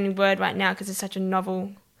time, it's the only word right now because it's such a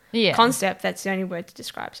novel concept. That's the only word to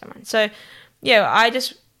describe someone. So, yeah, I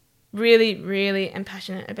just really, really am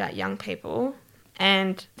passionate about young people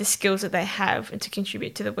and the skills that they have and to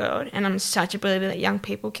contribute to the world. And I'm such a believer that young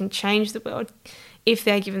people can change the world if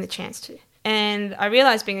they're given the chance to. And I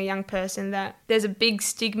realised being a young person that there's a big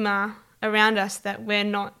stigma around us that we're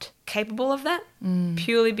not capable of that,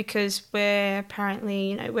 purely because we're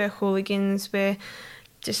apparently, we're hooligans, we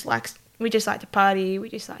just like to party, we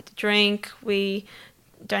just like to drink, we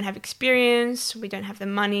don't have experience, we don't have the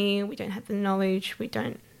money, we don't have the knowledge, we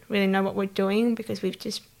don't really know what we're doing because we've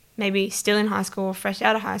just maybe still in high school or fresh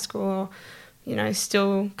out of high school or,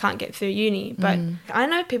 still can't get through uni. But I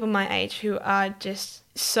know people my age who are just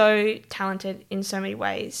so talented in so many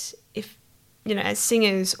ways, if, as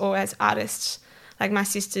singers or as artists. Like my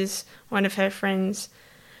sister's, one of her friends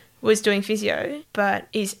was doing physio, but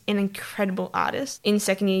is an incredible artist. In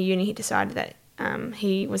second year uni, he decided that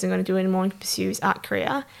he wasn't going to do it anymore and pursue his art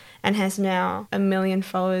career, and has now 1 million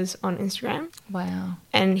followers on Instagram. Wow.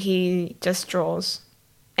 And he just draws.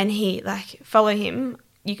 And follow him.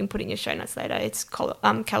 You can put it in your show notes later. It's called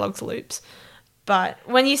Kellogg's Loops. But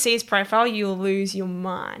when you see his profile, you'll lose your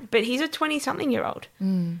mind. But he's a 20-something-year-old.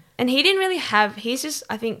 And he didn't really he's just,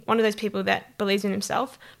 I think, one of those people that believes in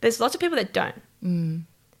himself. There's lots of people that don't. And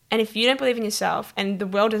if you don't believe in yourself and the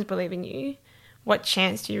world doesn't believe in you, what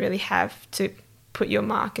chance do you really have to put your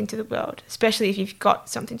mark into the world, especially if you've got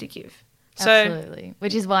something to give? Absolutely.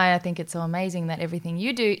 Which is why I think it's so amazing that everything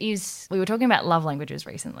you do is, we were talking about love languages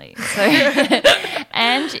recently. So,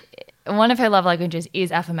 and one of her love languages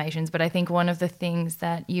is affirmations, but I think one of the things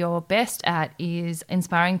that you're best at is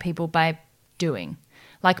inspiring people by doing.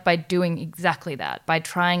 Like by doing exactly that, by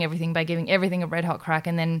trying everything, by giving everything a red hot crack,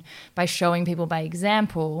 and then by showing people by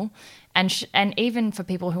example, and even for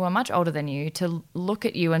people who are much older than you to look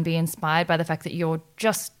at you and be inspired by the fact that you're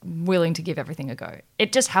just willing to give everything a go.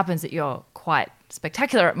 It just happens that you're quite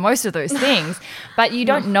spectacular at most of those things, but you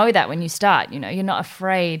don't know that when you start. You're not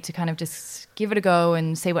afraid to kind of just give it a go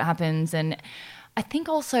and see what happens. And I think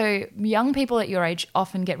also young people at your age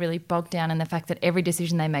often get really bogged down in the fact that every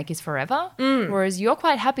decision they make is forever, whereas you're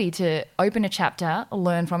quite happy to open a chapter,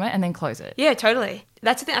 learn from it, and then close it. Yeah, totally.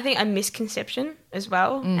 That's the thing, I think, a misconception as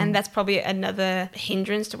well, and that's probably another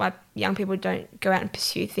hindrance to why young people don't go out and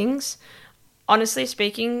pursue things. Honestly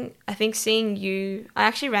speaking, I think seeing you, I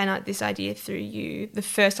actually ran out this idea through you the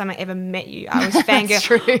first time I ever met you. I was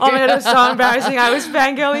fangirling. Oh my God, it was so embarrassing. I was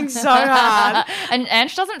fangirling so hard. And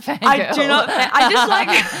Ange doesn't fangirl. I do not.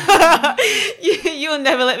 I just you'll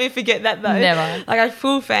never let me forget that though. Never. Like I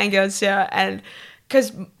full fangirled Sarah, and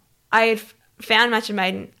because I had found Matcha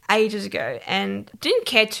Maiden ages ago and didn't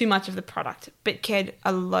care too much of the product, but cared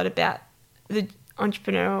a lot about the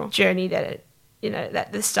entrepreneurial journey that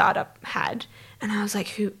that the startup had. And I was like,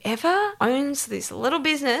 whoever owns this little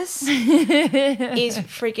business is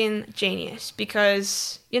freaking genius,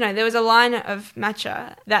 because, there was a line of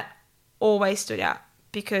matcha that always stood out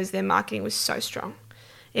because their marketing was so strong.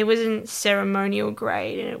 It wasn't ceremonial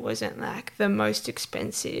grade and it wasn't like the most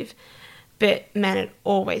expensive, but man, it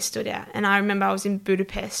always stood out. And I remember I was in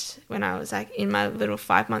Budapest when I was like in my little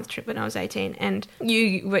 5-month trip when I was 18, and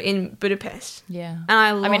you were in Budapest. Yeah.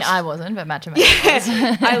 And I wasn't, but Matcha Maiden was.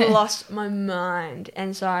 I lost my mind.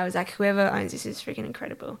 And so I was like, whoever owns this is freaking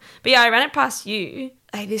incredible. But yeah, I ran it past you.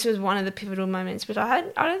 Like, this was one of the pivotal moments, but I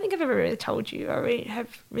don't think I've ever really told you. I really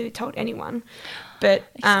have really told anyone. But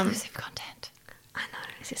exclusive content. I know.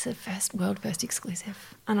 Is this a world first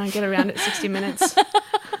exclusive? And I get around it 60 Minutes.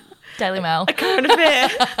 Daily Mail. A current affair.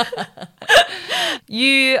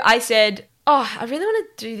 I said, I really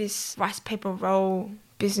want to do this rice paper roll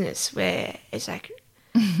business where it's like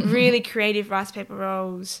really creative rice paper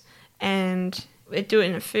rolls, and we do it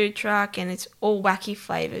in a food truck, and it's all wacky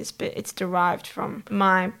flavors, but it's derived from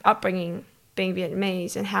my upbringing being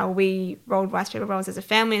Vietnamese and how we rolled rice paper rolls as a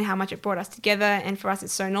family and how much it brought us together. And for us,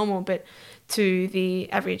 it's so normal, but to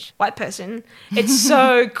the average white person, it's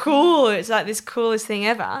so cool. It's like this coolest thing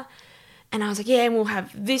ever. And I was like, yeah, and we'll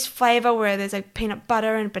have this flavour where there's like peanut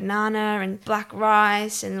butter and banana and black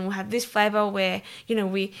rice, and then we'll have this flavour where,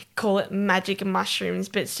 we call it magic mushrooms,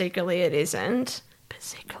 but secretly it isn't. But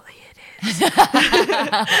secretly it is. No,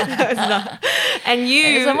 it's not.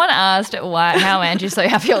 And someone asked how Angie's so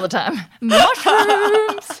happy all the time.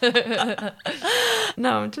 Mushrooms.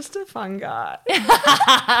 No, I'm just a fun guy.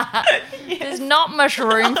 There's not much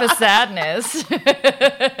room for sadness.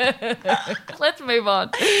 Let's move on.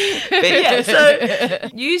 But yeah, so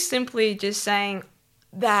you simply just saying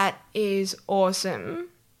that is awesome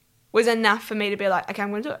was enough for me to be like, okay,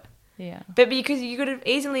 I'm going to do it. Yeah. But because you could have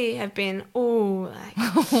easily have been,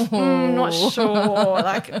 not sure.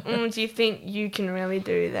 Like, do you think you can really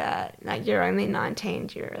do that? Like, you're only 19.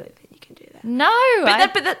 Do you really think you can do that? No.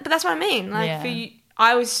 But that's what I mean. Like, for you,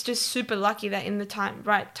 I was just super lucky that in the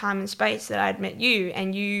right time and space that I'd met you,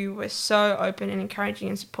 and you were so open and encouraging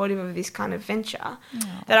and supportive of this kind of venture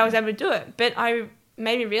that I was able to do it. But I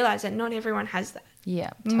made me realize that not everyone has that.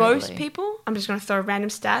 Yeah, totally. Most people, I'm just going to throw a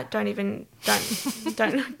random stat, don't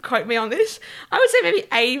quote me on this. I would say maybe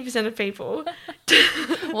 80% of people.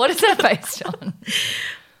 What is that based on?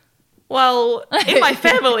 Well, in my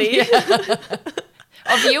family.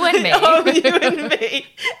 Of you and me.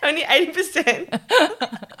 Only 80%.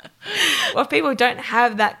 Well, people don't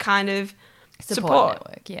have that kind of support.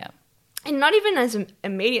 Network, yeah. And not even as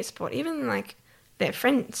immediate support, even like their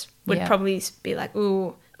friends would probably be like,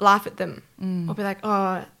 ooh, laugh at them, or be like,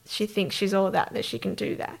 oh, she thinks she's all that she can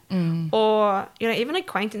do that. Or, even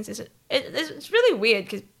acquaintances. It's really weird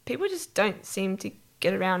because people just don't seem to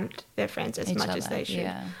get around their friends as much as they should.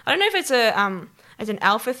 Yeah. I don't know if it's as an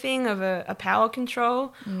alpha thing of a power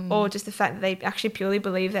control, or just the fact that they actually purely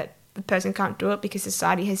believe that the person can't do it because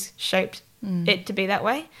society has shaped it to be that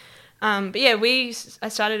way. But yeah, I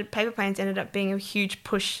started Paper Planes, ended up being a huge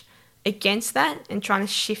push against that and trying to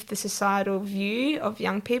shift the societal view of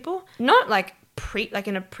young people. Not like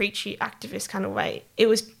in a preachy activist kind of way. It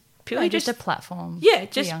was purely just a platform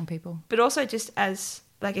for young people. But also just as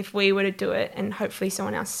like if we were to do it and hopefully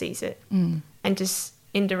someone else sees it and just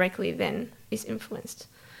indirectly then is influenced.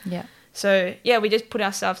 Yeah. So yeah, we just put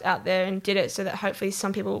ourselves out there and did it so that hopefully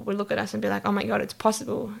some people would look at us and be like, oh my God, it's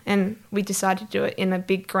possible. And we decided to do it in a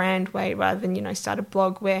big grand way rather than, start a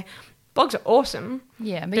blog where blogs are awesome.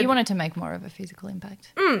 Yeah, but you wanted to make more of a physical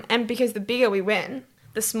impact. And because the bigger we went,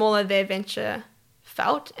 the smaller their venture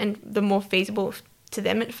felt and the more feasible to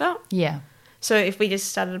them it felt. Yeah. So if we just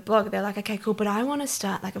started a blog, they're like, okay, cool, but I want to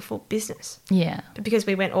start like a full business. Yeah. But because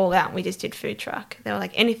we went all out, we just did food truck. They were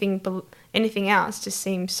like, anything else just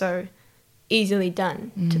seemed so easily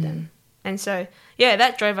done to them. And so, yeah,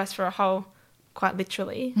 that drove us for a whole, quite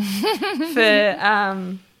literally,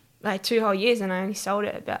 for like 2 whole years, and I only sold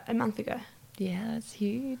it about a month ago. Yeah, that's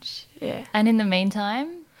huge. Yeah. And in the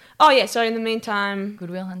meantime? Oh, yeah, so in the meantime...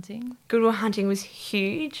 Goodwill Hunting? Goodwill Hunting was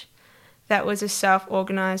huge. That was a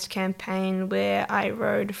self-organised campaign where I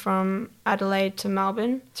rode from Adelaide to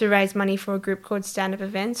Melbourne to raise money for a group called Stand Up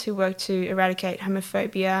Events who work to eradicate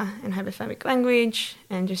homophobia and homophobic language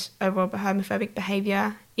and just overall homophobic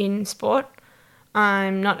behaviour in sport.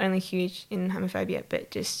 I'm not only huge in homophobia,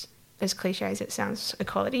 but just as cliche as it sounds,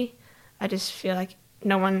 equality. I just feel like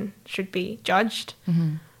no one should be judged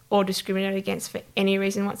or discriminated against for any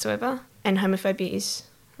reason whatsoever. And homophobia is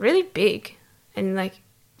really big and like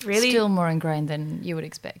really still more ingrained than you would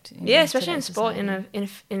expect. Yeah, especially in sport, in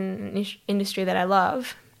an industry that I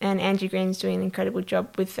love. And Angie Green's doing an incredible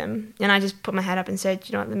job with them. And I just put my hand up and said,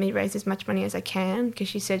 you know what, let me raise as much money as I can, because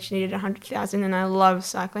she said she needed 100,000 and I love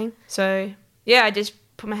cycling. So yeah, I just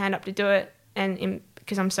put my hand up to do it. And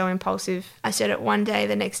because I'm so impulsive, I said it one day,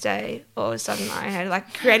 the next day, all of a sudden I had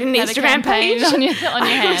like created an Instagram page on your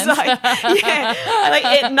hands. I was like,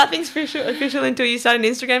 yeah, nothing's official until you start an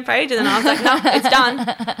Instagram page. And then I was like, no, it's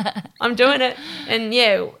done. I'm doing it. And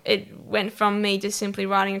yeah, it went from me just simply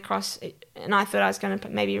writing across, and I thought I was going to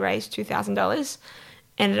maybe raise $2,000,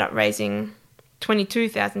 ended up raising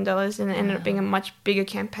 $22,000, and it ended up being a much bigger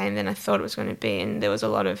campaign than I thought it was going to be. And there was a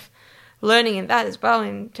lot of learning in that as well,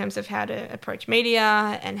 in terms of how to approach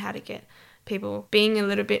media and how to get people being a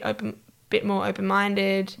little bit bit more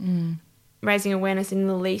open-minded, raising awareness in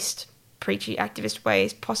the least preachy activist way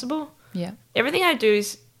as possible. Yeah. Everything I do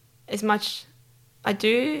is as much I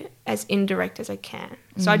do as indirect as I can.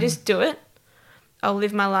 So I just do it. I'll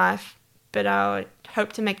live my life, but I'll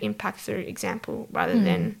hope to make impact through example rather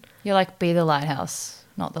than... You're like, be the lighthouse,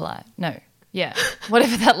 not the light. No. Yeah.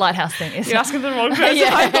 Whatever that lighthouse thing is. You're asking the wrong person.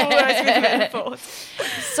 Yeah. I'm always with metaphors.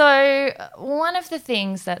 So one of the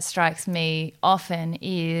things that strikes me often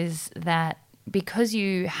is that because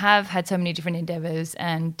you have had so many different endeavours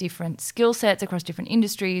and different skill sets across different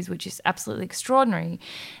industries, which is absolutely extraordinary,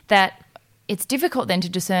 that it's difficult then to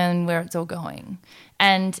discern where it's all going.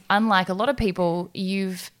 And unlike a lot of people,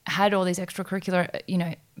 you've had all these extracurricular,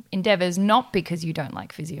 endeavours not because you don't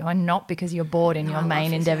like physio and not because you're bored in your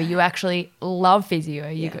main endeavour. You actually love physio.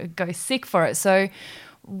 You go sick for it. So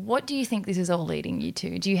what do you think this is all leading you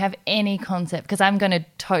to? Do you have any concept? Because I'm going to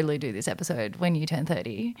totally do this episode when you turn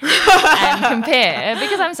 30 and compare,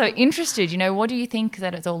 because I'm so interested. What do you think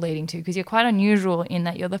that it's all leading to? Because you're quite unusual in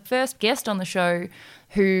that you're the first guest on the show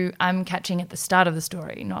who I'm catching at the start of the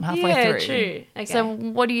story, not halfway through. Yeah, true. Okay. So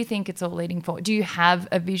what do you think it's all leading for? Do you have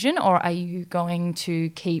a vision, or are you going to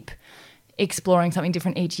keep exploring something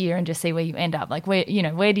different each year and just see where you end up? Like, where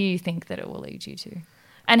do you think that it will lead you to?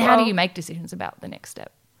 And how do you make decisions about the next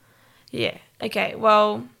step? Yeah. Okay.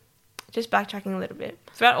 Well, just backtracking a little bit.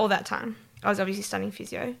 Throughout all that time, I was obviously studying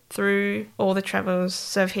physio through all the travels.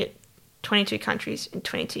 So I've hit 22 countries in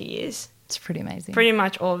 22 years. It's pretty amazing. Pretty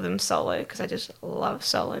much all of them solo, because I just love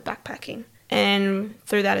solo backpacking. And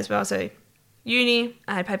through that as well, so uni,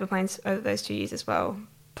 I had paper planes over those 2 years as well.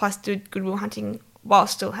 Plus did Goodwill hunting while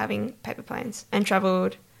still having paper planes, and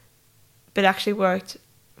travelled, but actually worked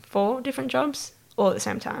 4 different jobs all at the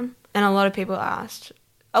same time. And a lot of people asked,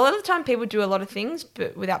 a lot of the time people do a lot of things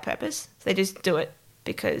but without purpose. They just do it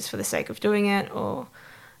because for the sake of doing it, or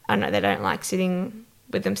I don't know, they don't like sitting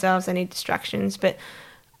with themselves, they need distractions. But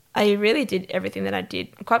I really did everything that I did.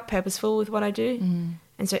 I'm quite purposeful with what I do.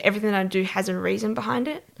 And so everything that I do has a reason behind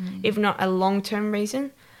it, if not a long-term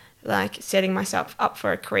reason, like setting myself up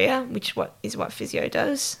for a career, which is what physio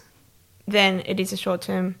does. Then it is a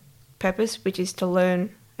short-term purpose, which is to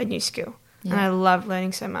learn a new skill. Yeah. And I love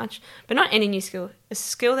learning so much. But not any new skill, a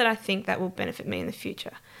skill that I think that will benefit me in the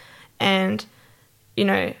future. And,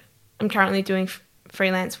 I'm currently doing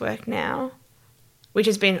freelance work now, which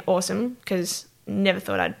has been awesome, because never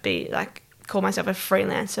thought I'd be call myself a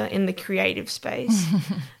freelancer in the creative space.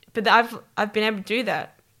 But I've been able to do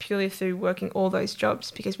that purely through working all those jobs,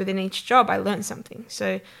 because within each job I learned something.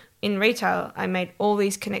 So in retail, I made all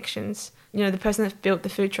these connections. The person that built the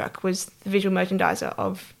food truck was the visual merchandiser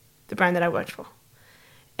of the brand that I worked for.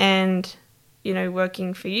 And,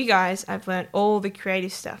 working for you guys, I've learned all the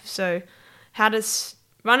creative stuff. So how to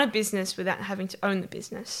run a business without having to own the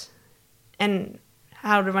business, and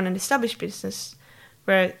how to run an established business,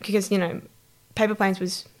 because Paper Planes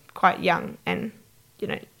was quite young and,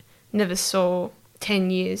 never saw 10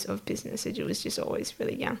 years of business. It was just always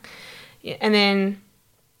really young. Yeah. And then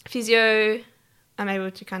physio, I'm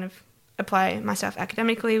able to kind of apply myself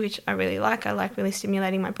academically, which I really like. I like really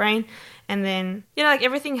stimulating my brain. And then,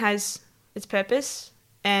 everything has its purpose,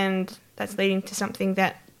 and that's leading to something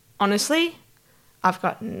that, honestly, I've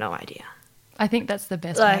got no idea. I think that's the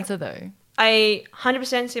best answer, though. I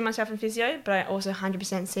 100% see myself in physio, but I also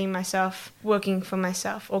 100% see myself working for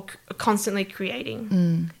myself, or constantly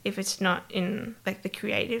creating. If it's not in the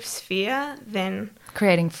creative sphere, then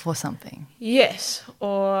creating for something. Yes,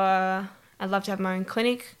 or I'd love to have my own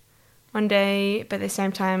clinic one day, but at the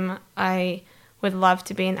same time I would love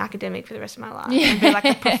to be an academic for the rest of my life and be like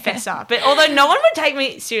a professor. But although no one would take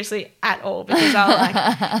me seriously at all, because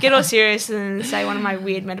I'll get all serious and say one of my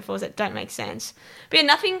weird metaphors that don't make sense. But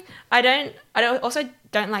I also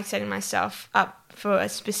don't like setting myself up for a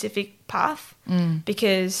specific path,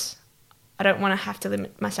 because I don't want to have to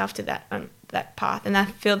limit myself to that path. And I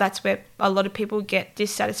feel that's where a lot of people get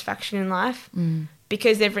dissatisfaction in life,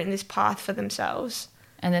 because they've written this path for themselves.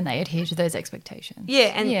 And then they adhere to those expectations.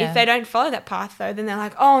 Yeah, and if they don't follow that path, though, then they're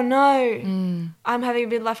like, oh, no, I'm having a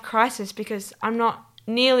midlife crisis because I'm not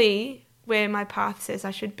nearly where my path says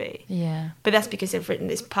I should be. Yeah. But that's because they've written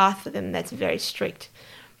this path for them that's very strict.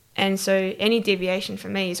 And so any deviation for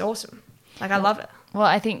me is awesome. I love it. Well,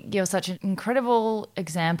 I think you're such an incredible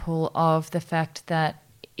example of the fact that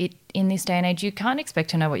in this day and age, you can't expect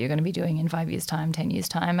to know what you're going to be doing in 5 years' time, 10 years'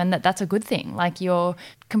 time, and that's a good thing. You're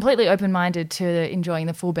completely open-minded to enjoying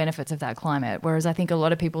the full benefits of that climate, whereas I think a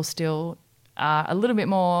lot of people still are a little bit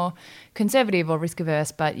more conservative or risk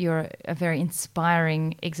averse, but you're a very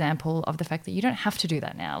inspiring example of the fact that you don't have to do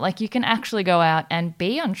that now. Like, you can actually go out and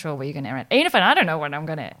be unsure where you're going to end, even if I don't know where I'm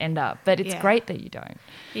going to end up, but it's great that you don't.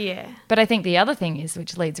 Yeah. But I think the other thing is,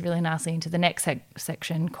 which leads really nicely into the next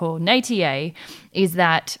section called NATA, is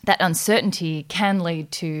that uncertainty can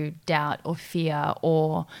lead to doubt or fear,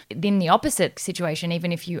 or in the opposite situation,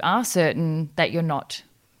 even if you are certain that you're not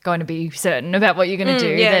going to be certain about what you're going to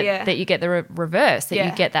do, that you get the reverse, that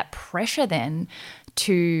you get that pressure then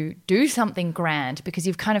to do something grand because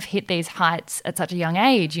you've kind of hit these heights at such a young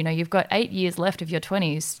age. You know, you've got 8 years left of your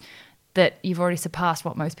 20s that you've already surpassed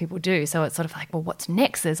what most people do. So it's sort of like, well, what's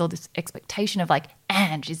next? There's all this expectation of like,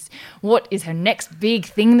 Ange, what is her next big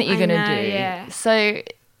thing that you're going to do? Yeah. So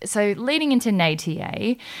leading into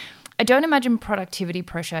NATA, I don't imagine productivity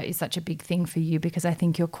pressure is such a big thing for you because I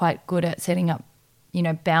think you're quite good at setting up, you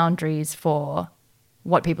know, boundaries for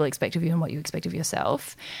what people expect of you and what you expect of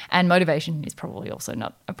yourself. And motivation is probably also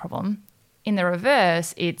not a problem. In the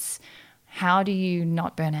reverse, it's how do you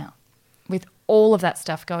not burn out with all of that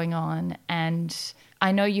stuff going on? And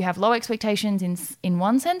I know you have low expectations in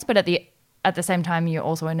one sense, but at the same time, you're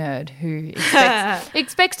also a nerd who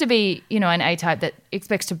expects to be, you know, an A-type that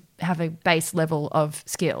expects to have a base level of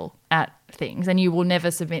skill at things, and you will never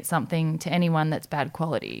submit something to anyone that's bad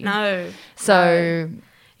quality. No. So,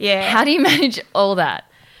 yeah. How do you manage all that?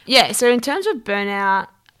 Yeah, so in terms of burnout,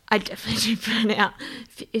 I definitely do burn out.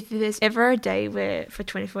 If there's ever a day where for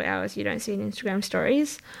 24 hours you don't see an Instagram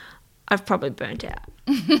stories, I've probably burnt out.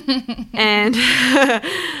 And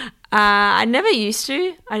I never used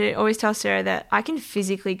to. I always tell Sarah that I can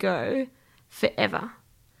physically go forever.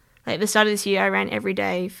 Like at the start of this year, I ran every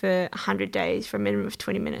day for 100 days for a minimum of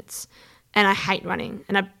 20 minutes. And I hate running.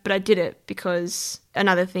 But I did it because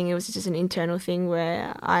another thing, it was just an internal thing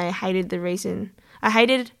where I hated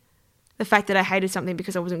the fact that I hated something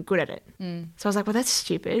because I wasn't good at it. So I was like, well, that's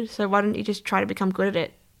stupid. So why don't you just try to become good at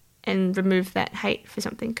it and remove that hate for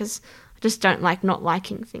something? Because I just don't like not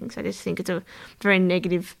liking things. I just think it's a very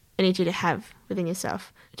negative energy to have within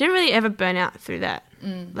yourself. I didn't really ever burn out through that.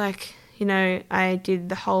 Like, you know, I did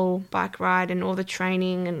the whole bike ride and all the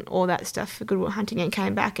training and all that stuff for Good Will Hunting and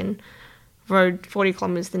came back and rode 40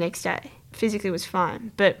 kilometres the next day. Physically it was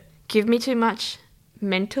fine, but give me too much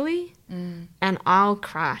mentally and I'll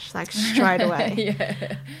crash like straight away.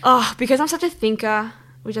 Because I'm such a thinker,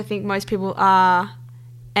 which I think most people are,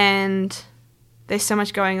 and there's so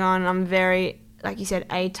much going on. I'm very, like you said,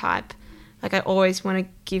 A-type. Like I always want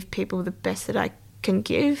to give people the best that I can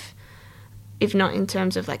give, if not in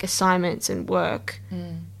terms of like assignments and work,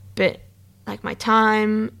 but like my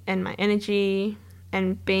time and my energy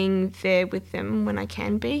and being there with them when I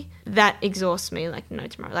can be, that exhausts me like no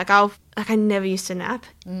tomorrow. I never used to nap,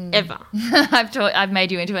 ever. I've made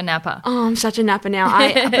you into a napper. Oh, I'm such a napper now.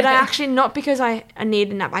 But I actually, not because I need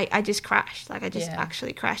a nap, I just crash. Like I just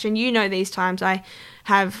actually crash. And you know these times I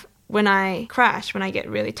have, when I crash, when I get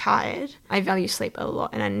really tired, I value sleep a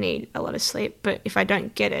lot and I need a lot of sleep. But if I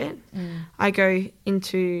don't get it, I go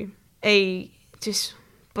into a just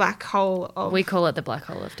black hole of... We call it the black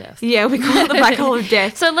hole of death. Yeah, we call it the black hole of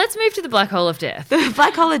death. So let's move to the black hole of death. The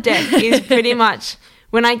black hole of death is pretty much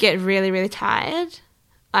when I get really, really tired,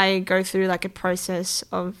 I go through like a process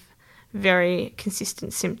of very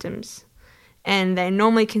consistent symptoms. And they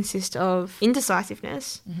normally consist of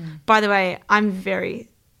indecisiveness. By the way, I'm very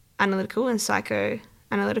analytical and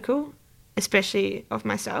psychoanalytical, especially of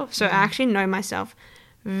myself. So I actually know myself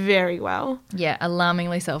very well. Yeah,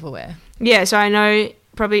 alarmingly self-aware. Yeah, so I know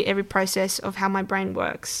probably every process of how my brain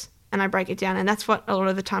works and I break it down. And that's what a lot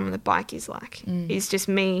of the time on the bike is like. It's just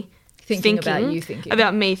me thinking about you thinking.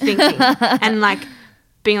 About me thinking. And like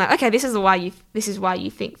being like, okay, this is why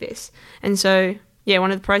you think this. And so, yeah,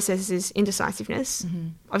 one of the processes is indecisiveness.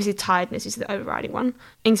 Obviously tiredness is the overriding one.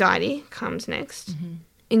 Anxiety comes next.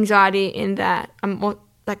 Anxiety in that I'm more,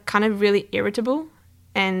 like kind of really irritable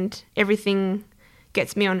and everything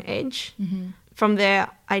gets me on edge. From there,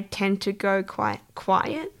 I tend to go quite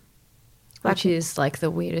quiet. Which is like the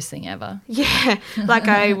weirdest thing ever. Yeah. Like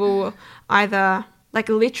I will either, like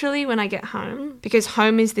literally when I get home, because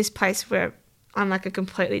home is this place where I'm like a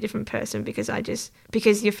completely different person because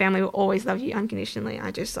your family will always love you unconditionally. I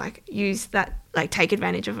just like use that, like take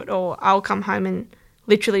advantage of it, or I'll come home and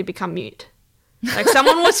literally become mute. Like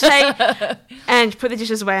someone will say, and put the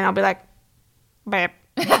dishes away and I'll be like, babe.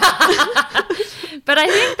 But I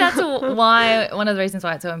think that's why one of the reasons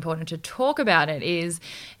why it's so important to talk about it is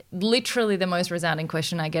literally the most resounding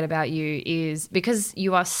question I get about you is, because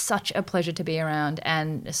you are such a pleasure to be around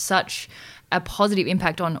and such a positive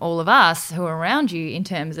impact on all of us who are around you in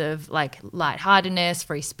terms of like lightheartedness,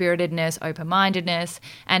 free-spiritedness, open-mindedness,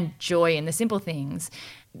 and joy in the simple things.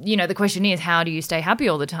 You know, the question is, how do you stay happy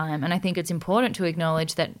all the time? And I think it's important to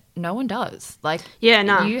acknowledge that no one does. Like,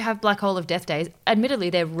 you have black hole of death days. Admittedly,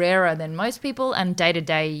 they're rarer than most people, and day to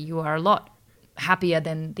day you are a lot happier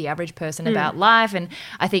than the average person about life. And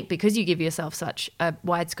I think because you give yourself such a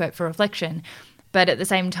wide scope for reflection, but at the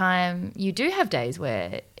same time, you do have days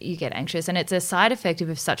where you get anxious, and it's a side effect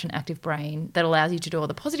of such an active brain that allows you to do all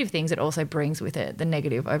the positive things. It also brings with it the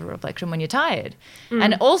negative over-reflection when you're tired.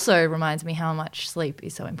 And it also reminds me how much sleep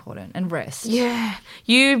is so important, and rest. Yeah.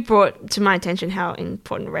 You brought to my attention how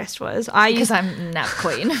important rest was. Because I'm nap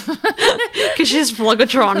queen. Because she's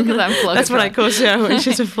vlogatron. Because I'm vlogatron. That's what I call Sarah when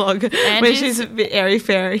she's a vlog. When she's a bit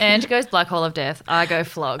airy-fairy. And she goes black hole of death. I go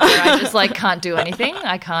flog. Where I just like can't do anything.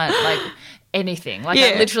 I can't like... anything. Like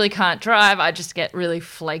I literally can't drive. I just get really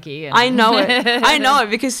flaky. And I know it. I know it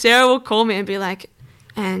because Sarah will call me and be like,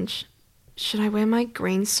 Ange, should I wear my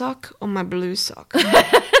green sock or my blue sock?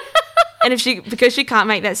 And because she can't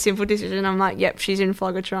make that simple decision, I'm like, yep, she's in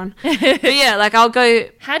Flogatron. But yeah, like I'll go.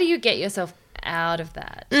 How do you get yourself out of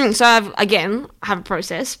that? So I have a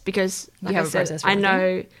process because like you have a process for everything? I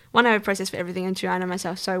know, one, I have a process for everything, and two, I know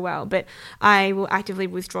myself so well. But I will actively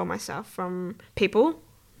withdraw myself from people.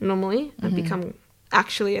 Normally, I've become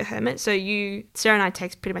actually a hermit. So Sarah and I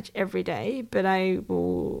text pretty much every day, but I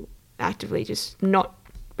will actively just not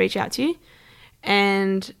reach out to you.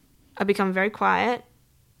 And I become very quiet,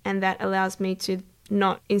 and that allows me to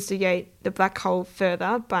not instigate the black hole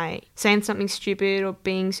further by saying something stupid or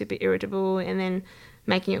being super irritable and then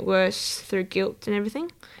making it worse through guilt and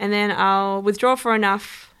everything. And then I'll withdraw for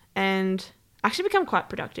enough and actually become quite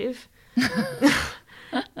productive.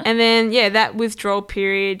 And then, that withdrawal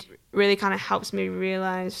period really kind of helps me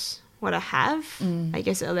realise what I have. I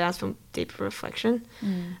guess it allows for deeper reflection.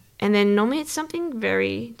 And then normally it's something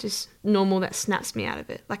very just normal that snaps me out of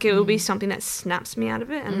it. Like it will be something that snaps me out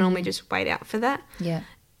of it, and normally just wait out for that. Yeah.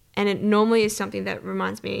 And it normally is something that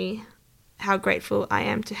reminds me how grateful I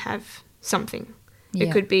am to have something. Yeah.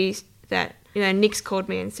 It could be that, Nick's called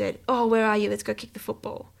me and said, oh, where are you? Let's go kick the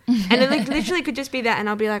football. And it literally could just be that, and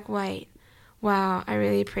I'll be like, wait. Wow, I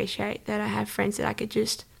really appreciate that I have friends that I could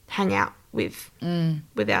just hang out with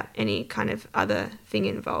without any kind of other thing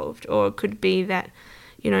involved. Or it could be that,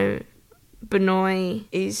 Benoy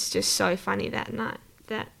is just so funny that night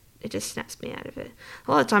that it just snaps me out of it.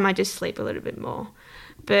 A lot of the time I just sleep a little bit more.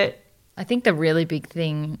 But I think the really big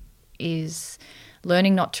thing is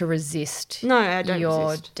learning not to resist your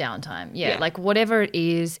downtime. Yeah, like whatever it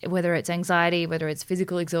is, whether it's anxiety, whether it's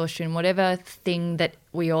physical exhaustion, whatever thing that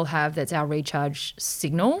we all have that's our recharge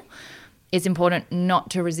signal, it's important not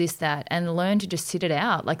to resist that and learn to just sit it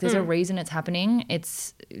out. Like there's a reason it's happening.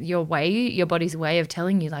 It's your body's way of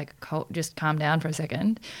telling you like, just calm down for a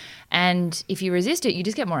second. And if you resist it, you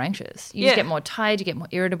just get more anxious. You just get more tired, you get more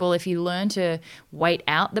irritable. If you learn to wait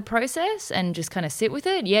out the process and just kind of sit with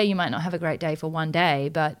it, you might not have a great day for one day,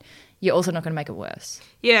 but you're also not going to make it worse.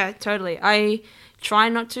 Yeah, totally. I try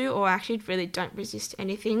not to, or actually really don't resist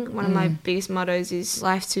anything. One of my biggest mottos is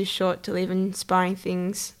life's too short to leave inspiring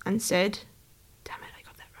things unsaid. Damn it, I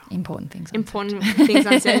got that wrong. Important things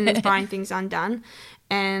unsaid and inspiring things undone.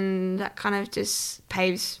 And that kind of just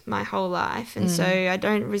paves my whole life. And so I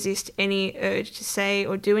don't resist any urge to say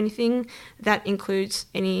or do anything. That includes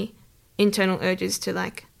any internal urges to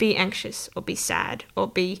like be anxious or be sad or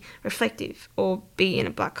be reflective or be in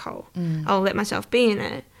a black hole. I'll let myself be in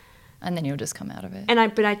it. And then you'll just come out of it.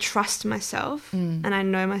 But I trust myself and I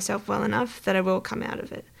know myself well enough that I will come out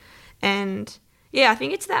of it. And I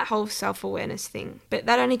think it's that whole self-awareness thing. But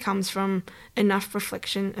that only comes from enough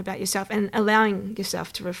reflection about yourself and allowing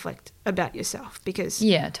yourself to reflect about yourself because...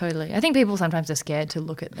 Yeah, totally. I think people sometimes are scared to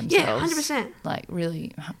look at themselves. Yeah, 100%. Like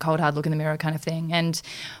really cold, hard look in the mirror kind of thing. And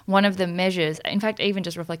one of the measures, in fact, even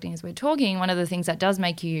just reflecting as we're talking, one of the things that does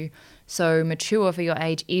make you so mature for your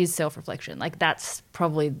age is self-reflection. Like that's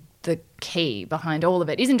probably the key behind all of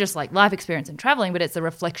it. Isn't just like life experience and traveling, but it's the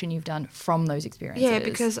reflection you've done from those experiences. Yeah,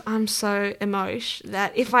 because I'm so emotional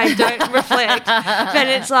that if I don't reflect, then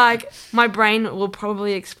it's like my brain will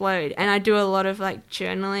probably explode. And I do a lot of like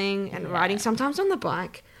journaling and writing, sometimes on the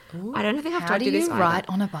bike. Ooh, I don't think I've told you this. How do you write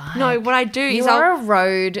on a bike? No, what I do is you're a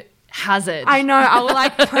road hazard. I know. I will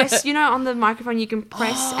like press, on the microphone you can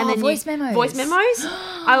press and then voice memos. Voice memos.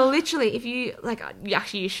 I will literally, if you like,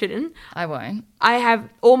 actually you shouldn't. I won't. I have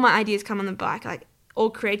all my ideas come on the bike, like all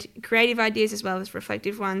creative ideas as well as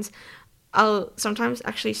reflective ones. I'll sometimes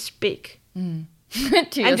actually speak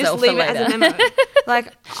to and yourself just for leave it later. as a memo.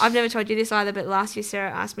 Like, I've never told you this either, but last year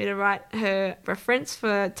Sarah asked me to write her reference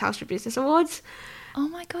for Telstra Business Awards. Oh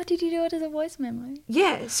my God, did you do it as a voice memo?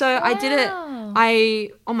 Yeah, so I did it. Wow.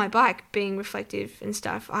 On my bike, being reflective and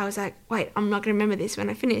stuff, I was like, wait, I'm not going to remember this when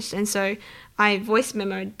I finished. And so I voice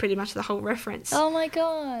memoed pretty much the whole reference. Oh my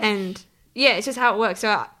God. And yeah, it's just how it works.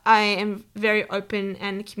 So I am very open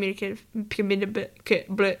and communicative.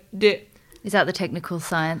 Is that the technical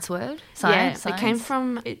science word? Yeah, Science?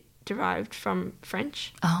 it derived from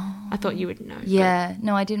French. Oh. I thought you would know. Yeah.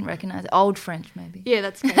 No, I didn't recognise it. Old French, maybe. Yeah,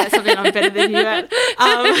 that's okay. That's something I'm better than you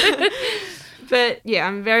at. But yeah,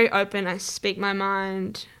 I'm very open. I speak my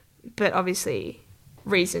mind, but obviously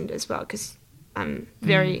reasoned as well, because I'm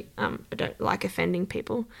very, I don't like offending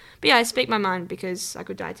people. But yeah, I speak my mind because I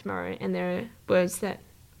could die tomorrow, and there are words that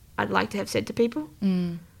I'd like to have said to people.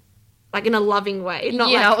 Like in a loving way.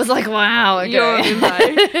 Not Yeah, I was like, wow. Okay. you're a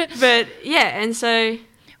bimbo. But yeah, and so...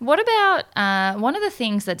 What about one of the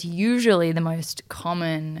things that's usually the most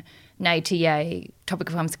common TA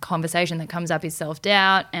topic of conversation that comes up is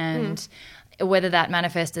self-doubt, and whether that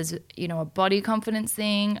manifests as, you know, a body confidence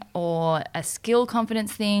thing or a skill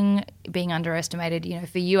confidence thing, being underestimated. You know,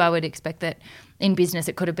 for you, I would expect that in business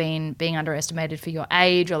it could have been being underestimated for your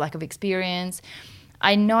age or lack of experience.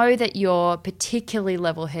 I know that you're particularly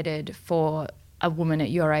level-headed for a woman at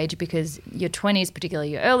your age, because your 20s,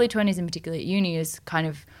 particularly your early 20s and particularly at uni, is kind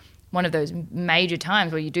of one of those major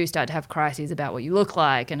times where you do start to have crises about what you look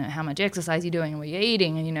like and how much exercise you're doing and what you're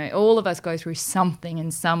eating. And, you know, all of us go through something in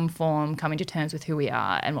some form, coming to terms with who we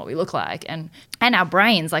are and what we look like. And our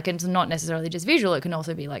brains, like, it's not necessarily just visual, it can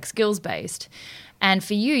also be like skills-based. And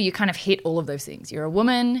for you, you kind of hit all of those things. You're a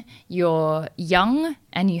woman, you're young,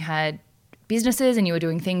 and you had businesses and you were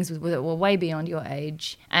doing things that were way beyond your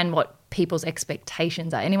age and what people's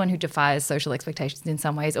expectations are. Anyone who defies social expectations in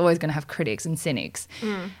some way is always going to have critics and cynics.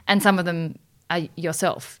 And some of them are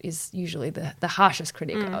yourself is usually the harshest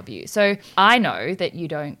critic of you. So I know that you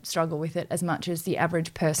don't struggle with it as much as the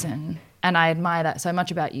average person, and I admire that so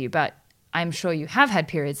much about you, but I'm sure you have had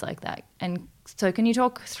periods like that. And so can you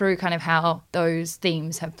talk through kind of how those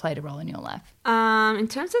themes have played a role in your life? In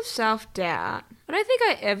terms of self-doubt, I don't think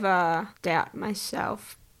I ever doubt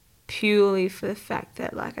myself purely for the fact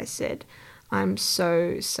that, like I said, I'm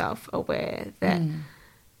so self-aware that...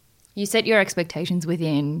 You set your expectations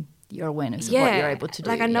within your awareness of what you're able to do.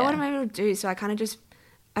 Like I know what I'm able to do, so I kind of just...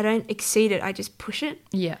 I don't exceed it, I just push it.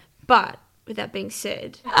 Yeah. But with that being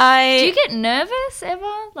said... Do you get nervous ever?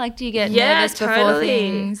 Like, do you get nervous before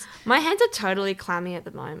things? My hands are totally clammy at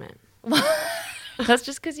the moment. That's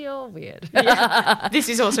just because you're weird. Yeah, this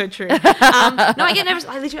is also true. No, I get nervous.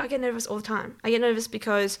 I get nervous all the time. I get nervous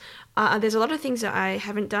because there's a lot of things that I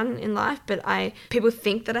haven't done in life, but people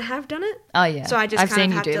think that I have done it. Oh yeah. So I've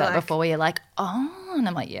seen you do that before, where you're like, oh, and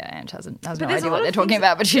I'm like, yeah, Ange has no idea what they're talking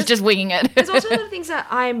about, but she's just winging it. There's also a lot of things that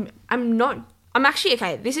I'm actually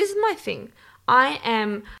okay. This is my thing. I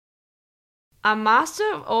am a master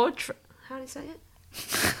of all. How do you say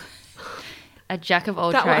it? A jack of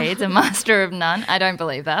all trades, a master of none. I don't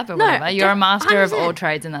believe that, but whatever. You're a master 100%. Of all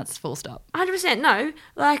trades, and that's full stop. 100%. No,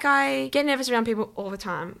 like I get nervous around people all the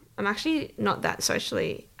time. I'm actually not that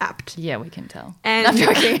socially apt. Yeah, we can tell. And I'm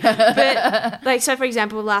joking. But like, so for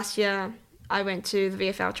example, last year I went to the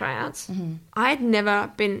VFL tryouts. I had never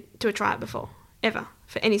been to a tryout before, ever,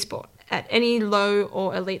 for any sport. At any low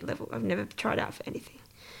or elite level, I've never tried out for anything.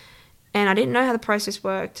 And I didn't know how the process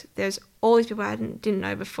worked. There's all these people I didn't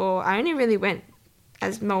know before. I only really went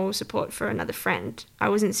as moral support for another friend. I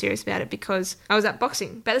wasn't serious about it because I was at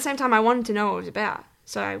boxing. But at the same time, I wanted to know what it was about.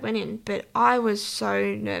 So I went in. But I was so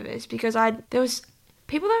nervous because there was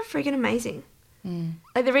people that are freaking amazing.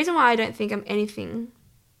 Like the reason why I don't think I'm anything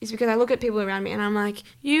is because I look at people around me and I'm like,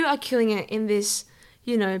 you are killing it in this,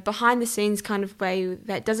 you know, behind the scenes kind of way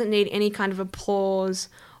that doesn't need any kind of applause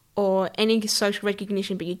or any social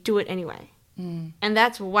recognition, but you do it anyway. And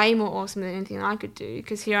that's way more awesome than anything I could do,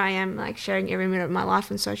 because here I am like sharing every minute of my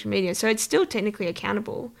life on social media. So it's still technically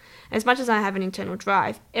accountable. As much as I have an internal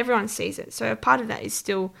drive, everyone sees it. So a part of that is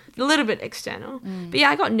still a little bit external. But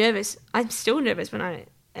yeah, I got nervous. I'm still nervous when I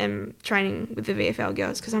am training with the VFL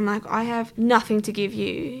girls, because I'm like, I have nothing to give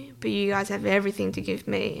you, but you guys have everything to give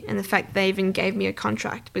me. And the fact they even gave me a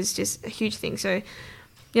contract was just a huge thing. So,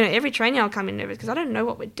 you know, every training I'll come in nervous because I don't know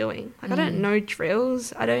what we're doing. Like I don't know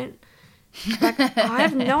drills. I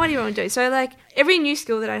have no idea what I'm doing. So like every new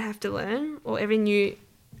skill that I have to learn or every new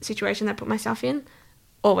situation that I put myself in,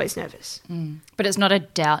 always nervous. But it's not a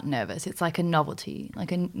doubt nervous. It's like a novelty,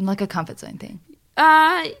 like a comfort zone thing.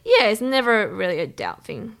 Yeah, it's never really a doubt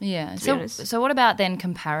thing. Yeah. To be honest. So what about then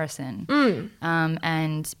comparison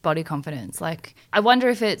and body confidence? Like, I wonder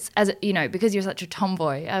if it's, as you know, because you're such a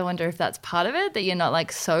tomboy, I wonder if that's part of it, that you're not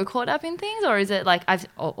like so caught up in things, or is it like, I've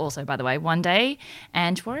also, by the way, one day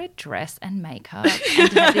Ange wore a dress and makeup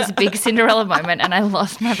and had this big Cinderella moment and I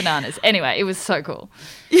lost my bananas. Anyway, it was so cool.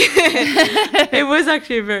 It was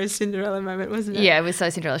actually a very Cinderella moment, wasn't it? Yeah, it was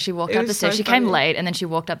so Cinderella. She walked up the stairs. She came late and then she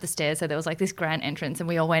walked up the stairs. So there was like this grand entrance and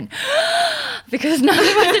we all went, because none of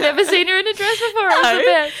us had ever seen her in a dress before. It was the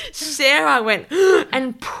best. Sarah went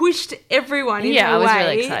and pushed everyone in I her was way,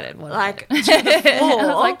 really excited. like to the floor. I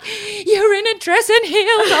was like, you're in a dress and heels.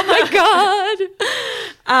 Oh my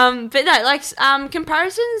God. But no, like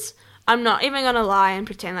comparisons, I'm not even going to lie and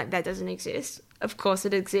pretend like that doesn't exist. Of course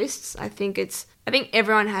it exists. I think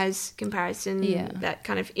everyone has comparison, that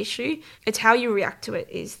kind of issue. It's how you react to it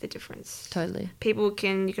is the difference. Totally. You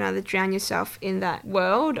can either drown yourself in that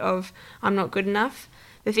world of I'm not good enough.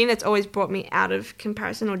 The thing that's always brought me out of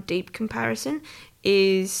comparison or deep comparison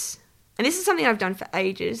is, and this is something I've done for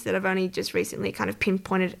ages that I've only just recently kind of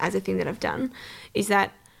pinpointed as a thing that I've done, is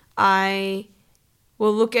that I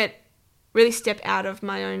will really step out of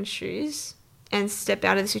my own shoes and step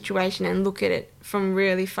out of the situation and look at it from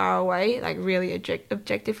really far away, like really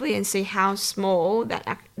objectively, and see how small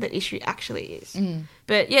that issue actually is.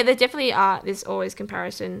 But yeah, there's always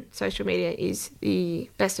comparison. Social media is the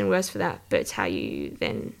best and worst for that, but it's how you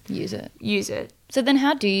then use it. So then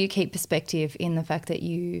how do you keep perspective in the fact that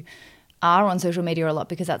you are on social media a lot,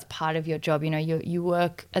 because that's part of your job? You know, you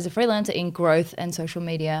work as a freelancer in growth and social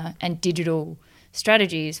media and digital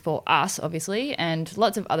strategies for us, obviously, and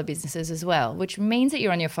lots of other businesses as well, which means that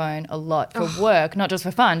you're on your phone a lot for work, not just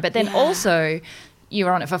for fun, but then also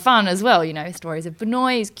you're on it for fun as well. You know, Stories of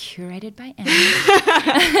Benoy is curated by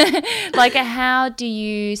Anne. Like, how do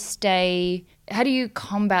you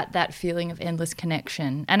combat that feeling of endless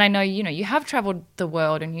connection? And I know, you know, you have traveled the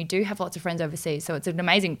world and you do have lots of friends overseas, so it's an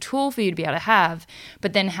amazing tool for you to be able to have.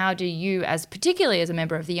 But then how do you, particularly as a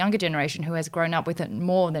member of the younger generation who has grown up with it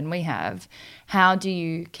more than we have, how do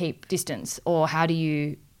you keep distance, or how do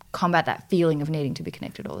you combat that feeling of needing to be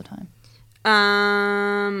connected all the time?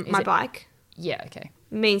 My bike. Yeah, okay.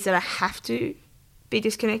 Means that I have to be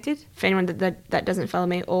disconnected. For anyone that doesn't follow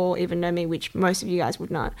me or even know me, which most of you guys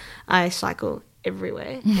would not, I cycle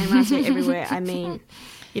everywhere. And when I say everywhere, I mean,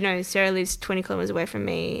 you know, Sarah lives 20 kilometres away from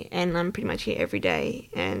me and I'm pretty much here every day,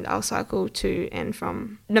 and I'll cycle to and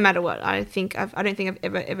from no matter what. I don't think I've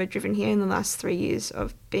ever driven here in the last 3 years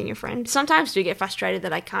of being a friend. Sometimes I do get frustrated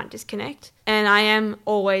that I can't disconnect, and I am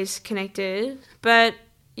always connected. But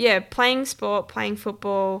yeah, playing sport, playing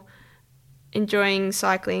football, enjoying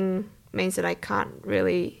cycling means that I can't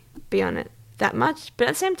really be on it that much. But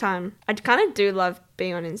at the same time, I kind of do love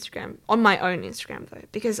being on Instagram, on my own Instagram though,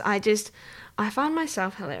 because I find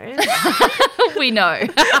myself hilarious. We know.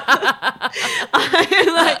 Put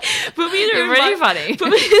me in a room. Really funny. Put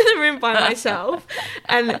me in the room by myself,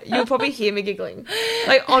 and you'll probably hear me giggling.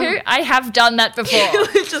 I have done that before.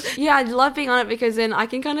 Yeah, I love being on it because then I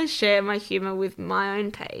can kind of share my humor with my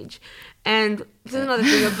own page. And this is another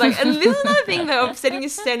thing of setting your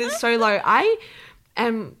standards so low. I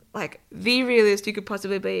am like the realest you could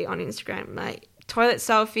possibly be on Instagram. Like toilet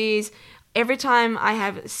selfies. Every time I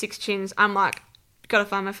have 6 chins, I'm like, gotta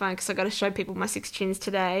find my phone because I gotta show people my 6 chins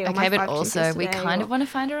today. Or okay, my but 5 chins also today, we kind of want to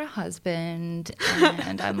find her a husband,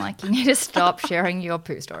 and I'm like, you need to stop sharing your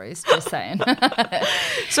poo stories. Just saying.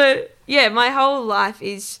 So yeah, my whole life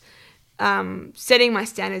is setting my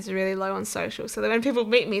standards really low on social, so that when people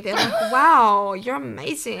meet me, they're like, wow, you're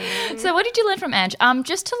amazing. So what did you learn from Ange?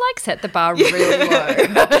 Just to like set the bar really low.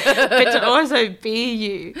 But to also be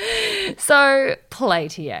you. So play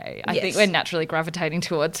TA. I think we're naturally gravitating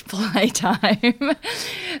towards playtime.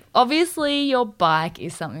 Obviously your bike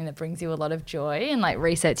is something that brings you a lot of joy and like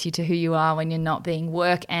resets you to who you are when you're not being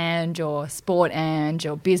work Ange or sport Ange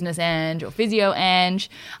or business Ange or physio Ange.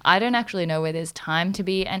 I don't actually know where there's time to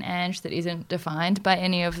be an Ange that isn't defined by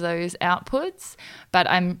any of those outputs, but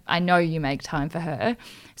I know you make time for her.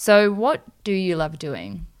 So what do you love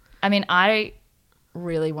doing? I mean, I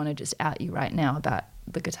really want to just out you right now about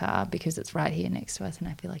the guitar because it's right here next to us and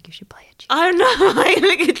I feel like you should play it. I'm not playing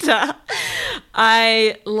the guitar.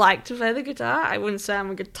 I like to play the guitar. I wouldn't say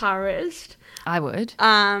I'm a guitarist. I would.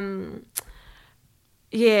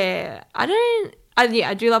 Yeah,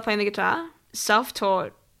 I do love playing the guitar.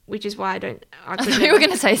 Self-taught, which is why I thought you were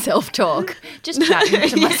going to say self-talk. Just chatting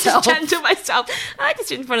to myself. Just chatting to myself. I like to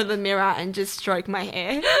sit in front of the mirror and just stroke my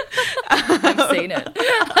hair. I've seen it.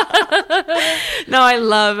 No, I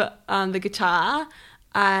love the guitar.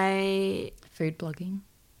 Food blogging.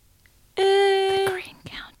 The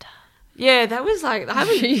Yeah, that was like, I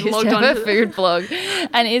She haven't used logged to on have to a food blog,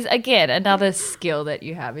 and is again another skill that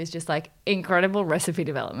you have is just like incredible recipe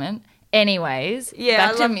development. Anyways, Yeah,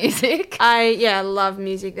 back to music. I love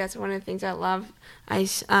music. That's one of the things I love. I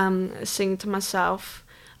sing to myself.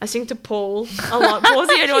 I sing to Paul a lot. Paul's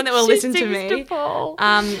the only one that will She listen to sings me. to Paul.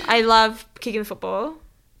 I love kicking the football.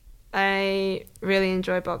 I really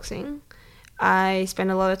enjoy boxing. I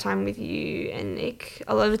spend a lot of time with you and Nick.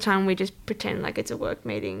 A lot of the time we just pretend like it's a work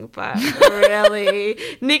meeting, but really,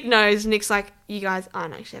 Nick knows. Nick's like, you guys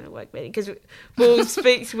aren't actually having a work meeting because we'll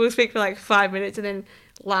speak for like 5 minutes and then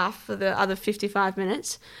laugh for the other 55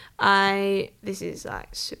 minutes. This is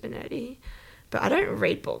like super nerdy, but I don't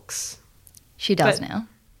read books. She does but- now.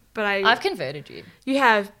 But I've converted you. You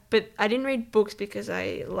have, but I didn't read books because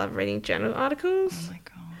I love reading journal articles. Oh my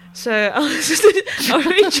god. So I'll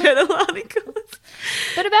read journal articles.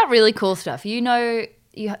 But about really cool stuff. You know,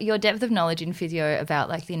 your depth of knowledge in physio about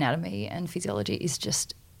like the anatomy and physiology is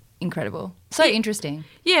just incredible. So interesting.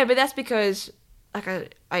 Yeah, but that's because like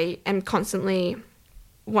I am constantly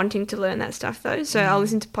wanting to learn that stuff though. So I'll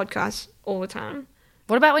listen to podcasts all the time.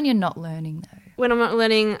 What about when you're not learning though? When I'm not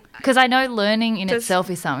learning, Because I know learning in itself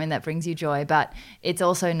is something that brings you joy, but it's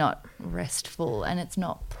also not restful and it's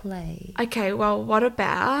not play. okay, well, what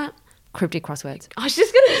about... Cryptic crosswords. I was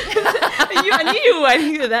just going to... I knew you were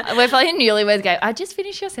waiting for that. We're playing Newlyweds Game. I just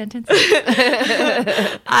finished your sentence.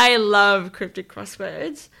 I love cryptic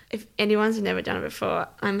crosswords. If anyone's never done it before,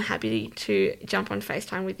 I'm happy to jump on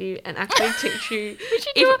FaceTime with you and actually teach you. We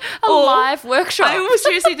should do a live workshop. I will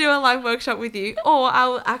seriously do a live workshop with you, or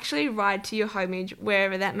I'll actually ride to your homage,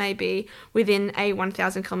 wherever that may be, within a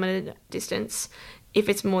 1,000 kilometre distance. If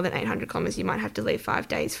it's more than 800 kilometres, you might have to leave 5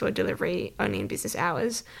 days for delivery only in business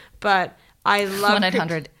hours. But I love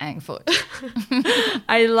 1-800-ANGFOOT.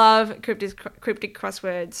 I love cryptic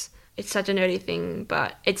crosswords. It's such a nerdy thing,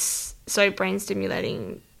 but it's so brain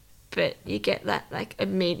stimulating. But you get that like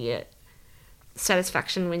immediate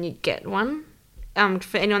satisfaction when you get one.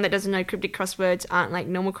 For anyone that doesn't know, cryptic crosswords aren't like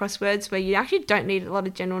normal crosswords where you actually don't need a lot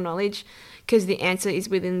of general knowledge because the answer is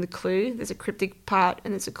within the clue. There's a cryptic part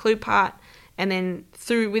and there's a clue part. And then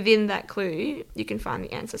within that clue, you can find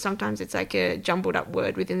the answer. Sometimes it's like a jumbled up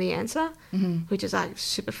word within the answer, which is like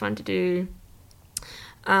super fun to do.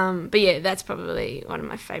 But yeah, that's probably one of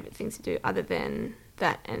my favourite things to do other than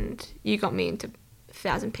that. And you got me into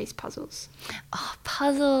 1,000-piece puzzles. Oh,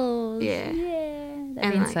 puzzles. Yeah.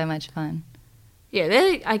 That'd been so much fun. Yeah,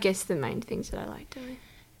 they're, I guess, the main things that I like doing.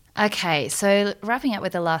 Okay, so wrapping up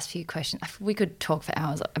with the last few questions. We could talk for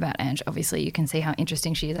hours about Ange. Obviously, you can see how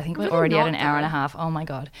interesting she is. I think we're already at an hour and a half. Oh, my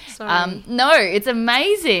God. Sorry. No, it's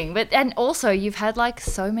amazing. And also, you've had like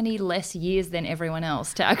so many less years than everyone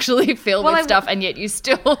else to actually fill with stuff, and yet you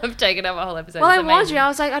still have taken up a whole episode. Well, I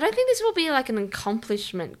was like, I don't think this will be like an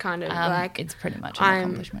accomplishment kind of like... It's pretty much an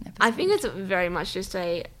accomplishment episode. I think it's very much just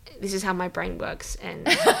this is how my brain works and...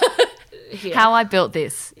 Yeah. How I built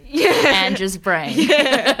this. Yeah. Ange's brain.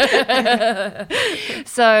 Yeah.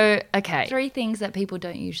 So, okay. 3 things that people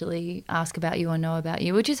don't usually ask about you or know about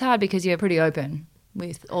you, which is hard because you're pretty open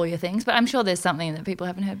with all your things, but I'm sure there's something that people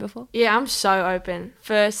haven't heard before. Yeah, I'm so open.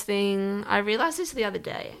 First thing, I realised this the other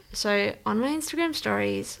day. So on my Instagram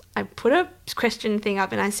stories, I put a question thing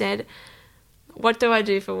up and I said, what do I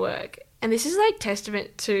do for work? And this is like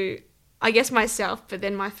testament to, I guess, myself, but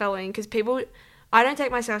then my following, because people... I don't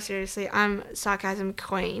take myself seriously. I'm sarcasm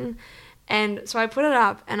queen. And so I put it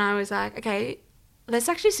up and I was like, okay, let's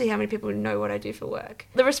actually see how many people know what I do for work.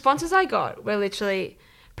 The responses I got were literally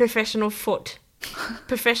professional foot,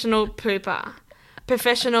 professional pooper,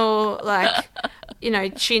 professional, like,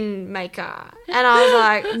 chin maker. And I was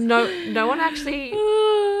like, no one actually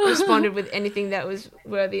responded with anything that was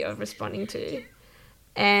worthy of responding to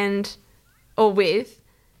or with.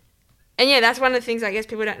 And yeah, that's one of the things I guess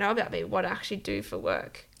people don't know about me, what I actually do for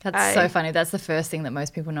work. That's so funny. That's the first thing that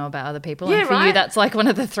most people know about other people. Yeah, and for you, that's like one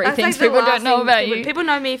of the 3 things like people don't know about you. People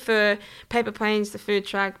know me for Paper Planes, the food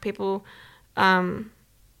truck. People know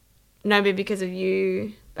me because of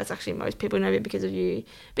you. That's actually most people know me because of you.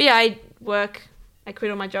 But yeah, I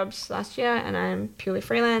quit all my jobs last year and I'm purely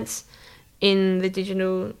freelance in the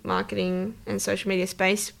digital marketing and social media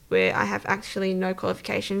space where I have actually no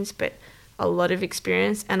qualifications, but a lot of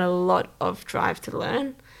experience and a lot of drive to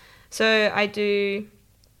learn. So I do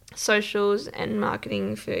socials and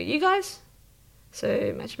marketing for you guys.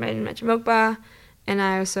 So Matcha Made and Matcha Milk Bar. And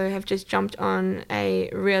I also have just jumped on a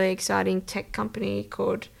really exciting tech company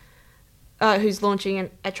called, who's launching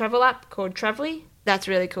a travel app called Travely. That's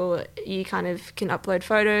really cool. You kind of can upload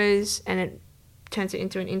photos and it turns it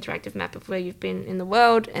into an interactive map of where you've been in the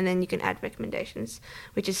world, and then you can add recommendations,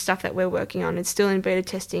 which is stuff that we're working on. It's still in beta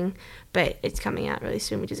testing, but it's coming out really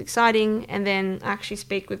soon, which is exciting. And then I actually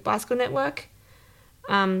speak with Bicycle Network.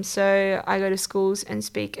 So I go to schools and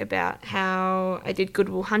speak about how I did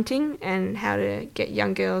Goodwill hunting and how to get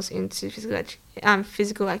young girls into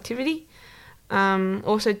physical activity.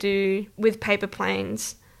 Also do with Paper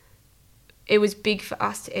Planes. It was big for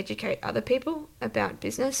us to educate other people about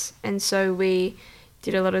business, and so we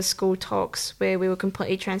did a lot of school talks where we were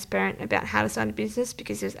completely transparent about how to start a business,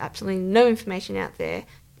 because there's absolutely no information out there.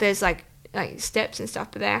 There's like steps and stuff,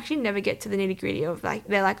 but they actually never get to the nitty gritty of like,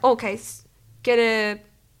 they're like, okay, get a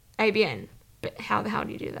ABN, but how the hell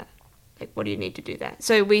do you do that? Like, what do you need to do that?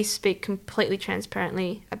 So we speak completely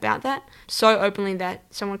transparently about that, so openly that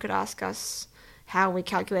someone could ask us how we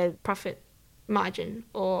calculated profit margin,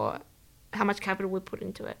 or how much capital we put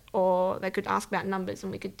into it, or they could ask about numbers,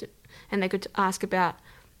 and they could ask about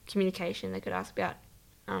communication. They could ask about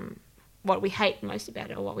what we hate most about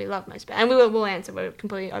it or what we love most about it, and we'll answer. We're a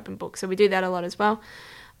completely open book, so we do that a lot as well.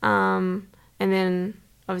 And then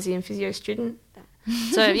obviously in Physio Student.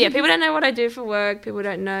 So yeah, people don't know what I do for work. People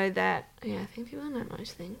don't know that. Yeah, I think people know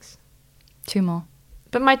most things. 2 more.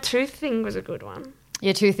 But my tooth thing was a good one.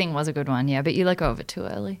 Your tooth thing was a good one, yeah, but you let go of it too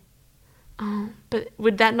early. Oh, but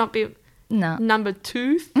would that not be no number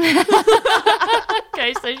 2?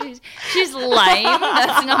 Okay, so she's lame.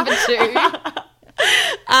 That's number 2.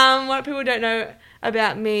 What people don't know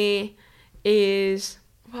about me is,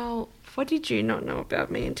 well, what did you not know about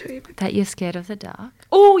me until you... That you're scared of the dark?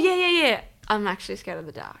 Oh, yeah. I'm actually scared of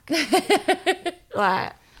the dark.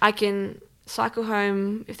 Like, I can cycle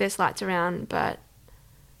home if there's lights around, but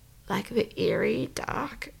like the eerie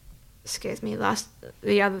dark scares me.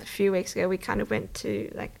 The other few weeks ago, we kind of went to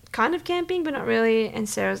like kind of camping, but not really. And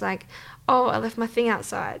Sarah's like, "Oh, I left my thing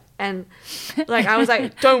outside," and like I was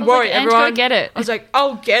like, "Don't worry, like, everyone, get it." I was like,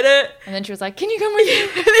 "I'll get it." And then she was like, "Can you come with me?"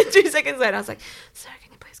 And then 2 seconds later, I was like, "Sarah,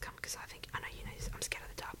 can you please come? Because I know you know I'm scared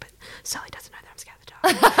of the dark, but Sally doesn't know that I'm scared of the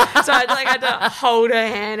dark." So I had to hold her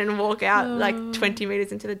hand and walk out like 20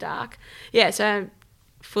 meters into the dark. Yeah, so I'm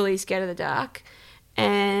fully scared of the dark.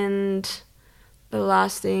 And the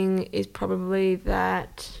last thing is probably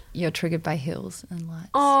that... You're triggered by hills and lights.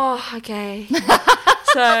 Oh, okay.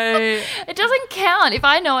 So... It doesn't count. If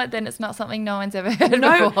I know it, then it's not something no one's ever heard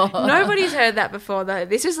before. Nobody's heard that before, though.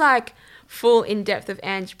 This is like full in-depth of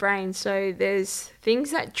Ange's brain. So there's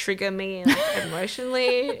things that trigger me like,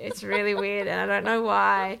 emotionally. It's really weird, and I don't know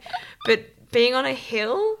why. But being on a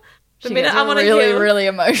hill... The she minute gets I'm on really, a hill... really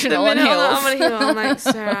emotional on hills. I'm on a hill, I'm like,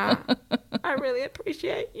 Sarah, I really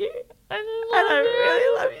appreciate you. I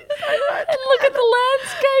really love you so much. And look at the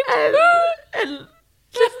landscape. And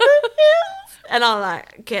just the hills. And I'll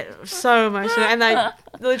like get so emotional. And I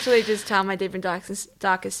literally just tell my deep and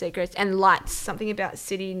darkest secrets. And lights, something about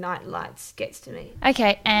city night lights gets to me.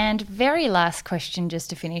 Okay, and very last question just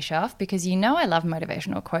to finish off, because you know I love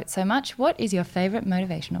motivational quotes so much. What is your favourite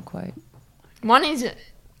motivational quote? One is,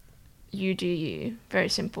 you do you. Very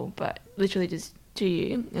simple, but literally just do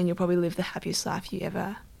you. And you'll probably live the happiest life you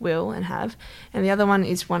ever will and have. And the other one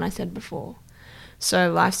is one I said before.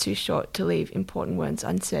 So life's too short to leave important words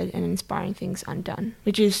unsaid and inspiring things undone,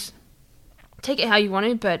 which is take it how you want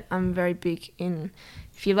to, but I'm very big in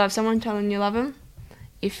if you love someone, tell them you love them.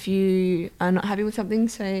 If you are not happy with something,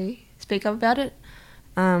 speak up about it.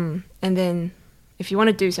 And then if you want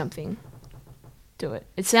to do something, do it.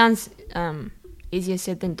 It sounds easier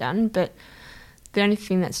said than done, but the only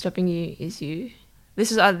thing that's stopping you is you.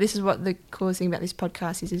 This is what the coolest thing about this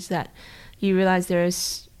podcast is that you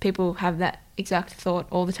realise people have that exact thought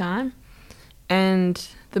all the time, and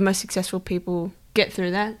the most successful people get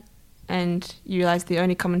through that, and you realise the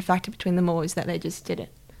only common factor between them all is that they just did it.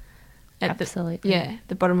 Absolutely.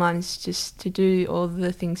 The bottom line is just to do all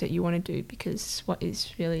the things that you want to do, because what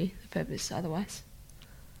is really the purpose otherwise?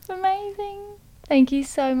 It's amazing. Thank you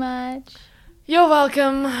so much. You're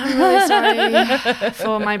welcome. I'm really sorry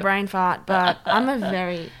for my brain fart, but I'm a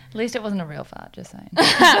very... At least it wasn't a real fart, just saying.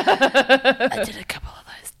 I did a couple of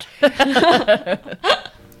those too.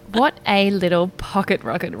 What a little pocket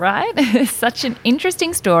rocket, right? Such an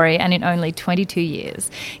interesting story, and in only 22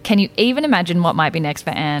 years. Can you even imagine what might be next for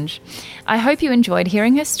Ange? I hope you enjoyed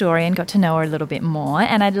hearing her story and got to know her a little bit more,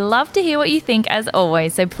 and I'd love to hear what you think as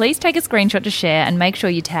always, so please take a screenshot to share and make sure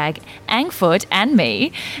you tag Angfoot and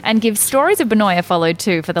me, and give Stories of Benoy a follow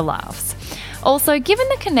too for the laughs. Also, given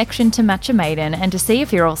the connection to Matcha Maiden and to see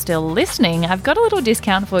if you're all still listening, I've got a little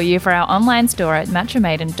discount for you for our online store at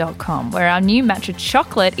matchamaiden.com, where our new matcha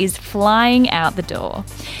chocolate is flying out the door.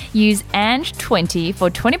 Use ANGE20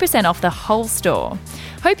 for 20% off the whole store.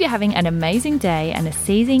 Hope you're having an amazing day and are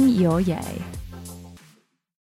seizing your yay.